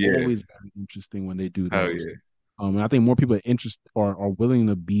is Yeah. always very interesting when they do Hell those. yeah. And I think more people are interested or are willing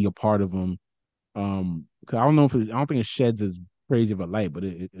to be a part of them. 'Cause I don't know I don't think it sheds as crazy of a light, but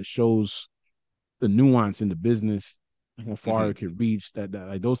it shows the nuance in the business, like how far Hmm. it could reach, that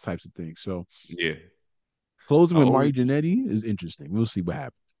like those types of things. So Yeah. closing I with always Marty Jannetty is interesting. We'll see what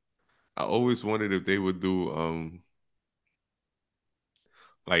happens. I always wondered if they would do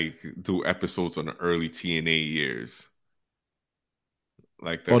like do episodes on the early TNA years,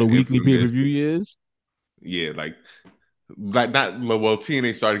 like Or the the weekly pay per infamous, view is. yeah, like not well,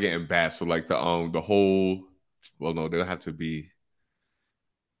 TNA started getting bad, so like the whole, well, no, they'll have to be,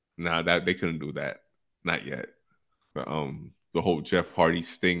 nah, that they couldn't do that, not yet. The whole Jeff Hardy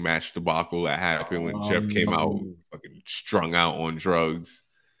Sting match debacle that happened when Oh Jeff came out no. fucking strung out on drugs,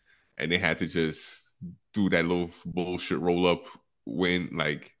 and they had to just do that little bullshit roll up win,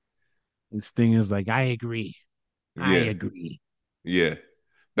 like, And Sting is like, I agree. I yeah, agree. yeah.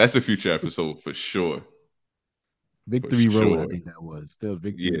 That's a future episode for sure. For Victory Road, I sure. think that was. Still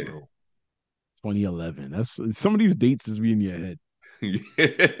Victory Yeah. Road. 2011. That's some of these dates is be in your head. I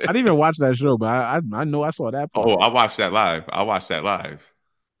didn't Yeah. even watch that show, but I know I saw that Oh, part. I watched that live. I watched that live.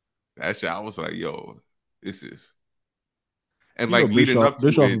 That shit, I was like, yo, this is, and like leading up to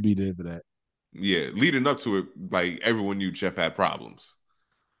Bischoff it, would be there for that. yeah, leading up to it, like everyone knew Jeff had problems.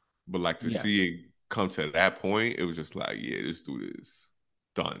 But like to Yeah. see it come to that point, it was just like, yeah, this dude is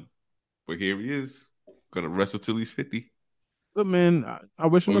done. But here he is, gonna wrestle till he's 50. But man, I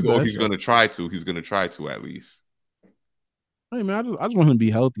wish him the Or best. he's gonna try to. He's gonna try to at least. Hey man, I just want him to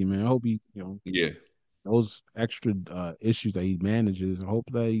be healthy, man. I hope he, Yeah. those extra issues that he manages. I hope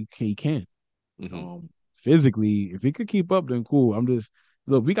that he can. Hmm. Physically, if he could keep up, then cool. I'm just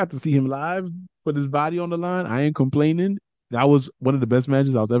look. We got to see him live, put his body on the line. I ain't complaining. That was one of the best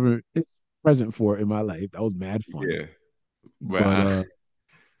matches I was ever present for in my life. That was mad fun. Yeah. But But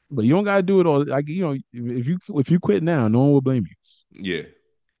but you don't gotta do it all. Like if you quit now, no one will blame you. yeah,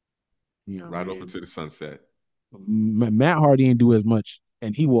 You know what I right over mean? to the sunset. Matt Hardy ain't do as much,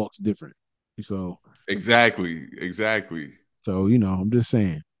 and he walks different. So Exactly. Exactly. I'm just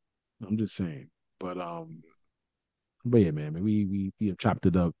saying. I'm just saying. But yeah, man, we have chopped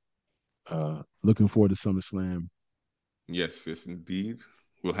it up. Looking forward to SummerSlam. Yes, yes, indeed.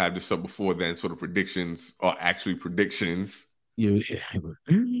 we'll have this up before then, so the predictions are actually predictions, Yeah, you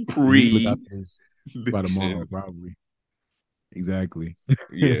need to look out for this by tomorrow, pre-predictions. probably. Exactly.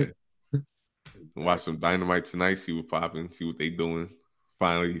 Yeah. Watch some Exactly. Dynamite tonight, see what popping, see what they doing.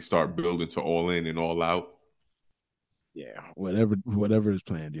 Finally start building to All In and All Out. Yeah, whatever is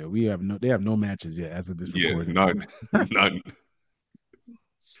planned, yo. They have no matches yet as of this Yeah, recording. none. None.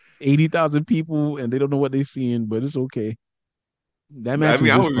 80,000 people and they don't know what they're seeing, but it's okay. That I match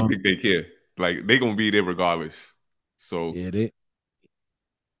mean, is I this don't even month. think they care. Like they gonna be there regardless. So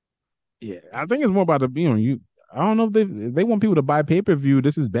Yeah, I think it's more about you. I don't know if they want people to buy pay-per-view.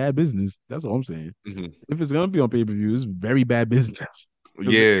 This is bad business. That's all I'm saying. mhm. If it's gonna be on pay-per-view, it's very bad business.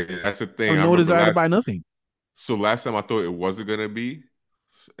 Because Yeah, that's the I thing. have I no remember desire to last buy nothing. so last time I thought it wasn't gonna be,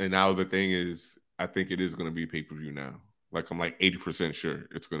 and now the thing is, I think it is gonna be pay per view now. Like I'm like 80% sure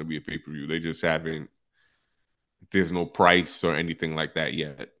it's gonna be a pay per view. They just haven't. There's no price or anything like that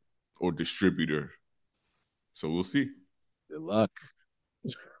yet, or distributor. So we'll see. Good luck.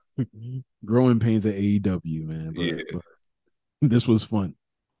 Growing pains at AEW, man. Yeah. But this was fun.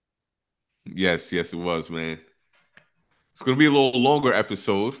 Yes, yes, it was, man. It's gonna be a little longer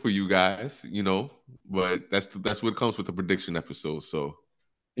episode for you guys, but that's what comes with the prediction episode. So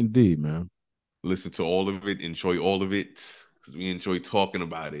Indeed, man. listen to all of it, enjoy all of it, because we enjoy talking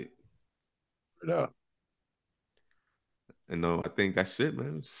about it. Yeah. And I think that's it,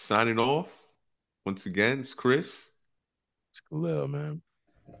 man. Signing off. Once again, it's Chris, It's Khalil, man.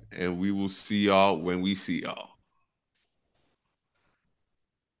 and we will see y'all when we see y'all.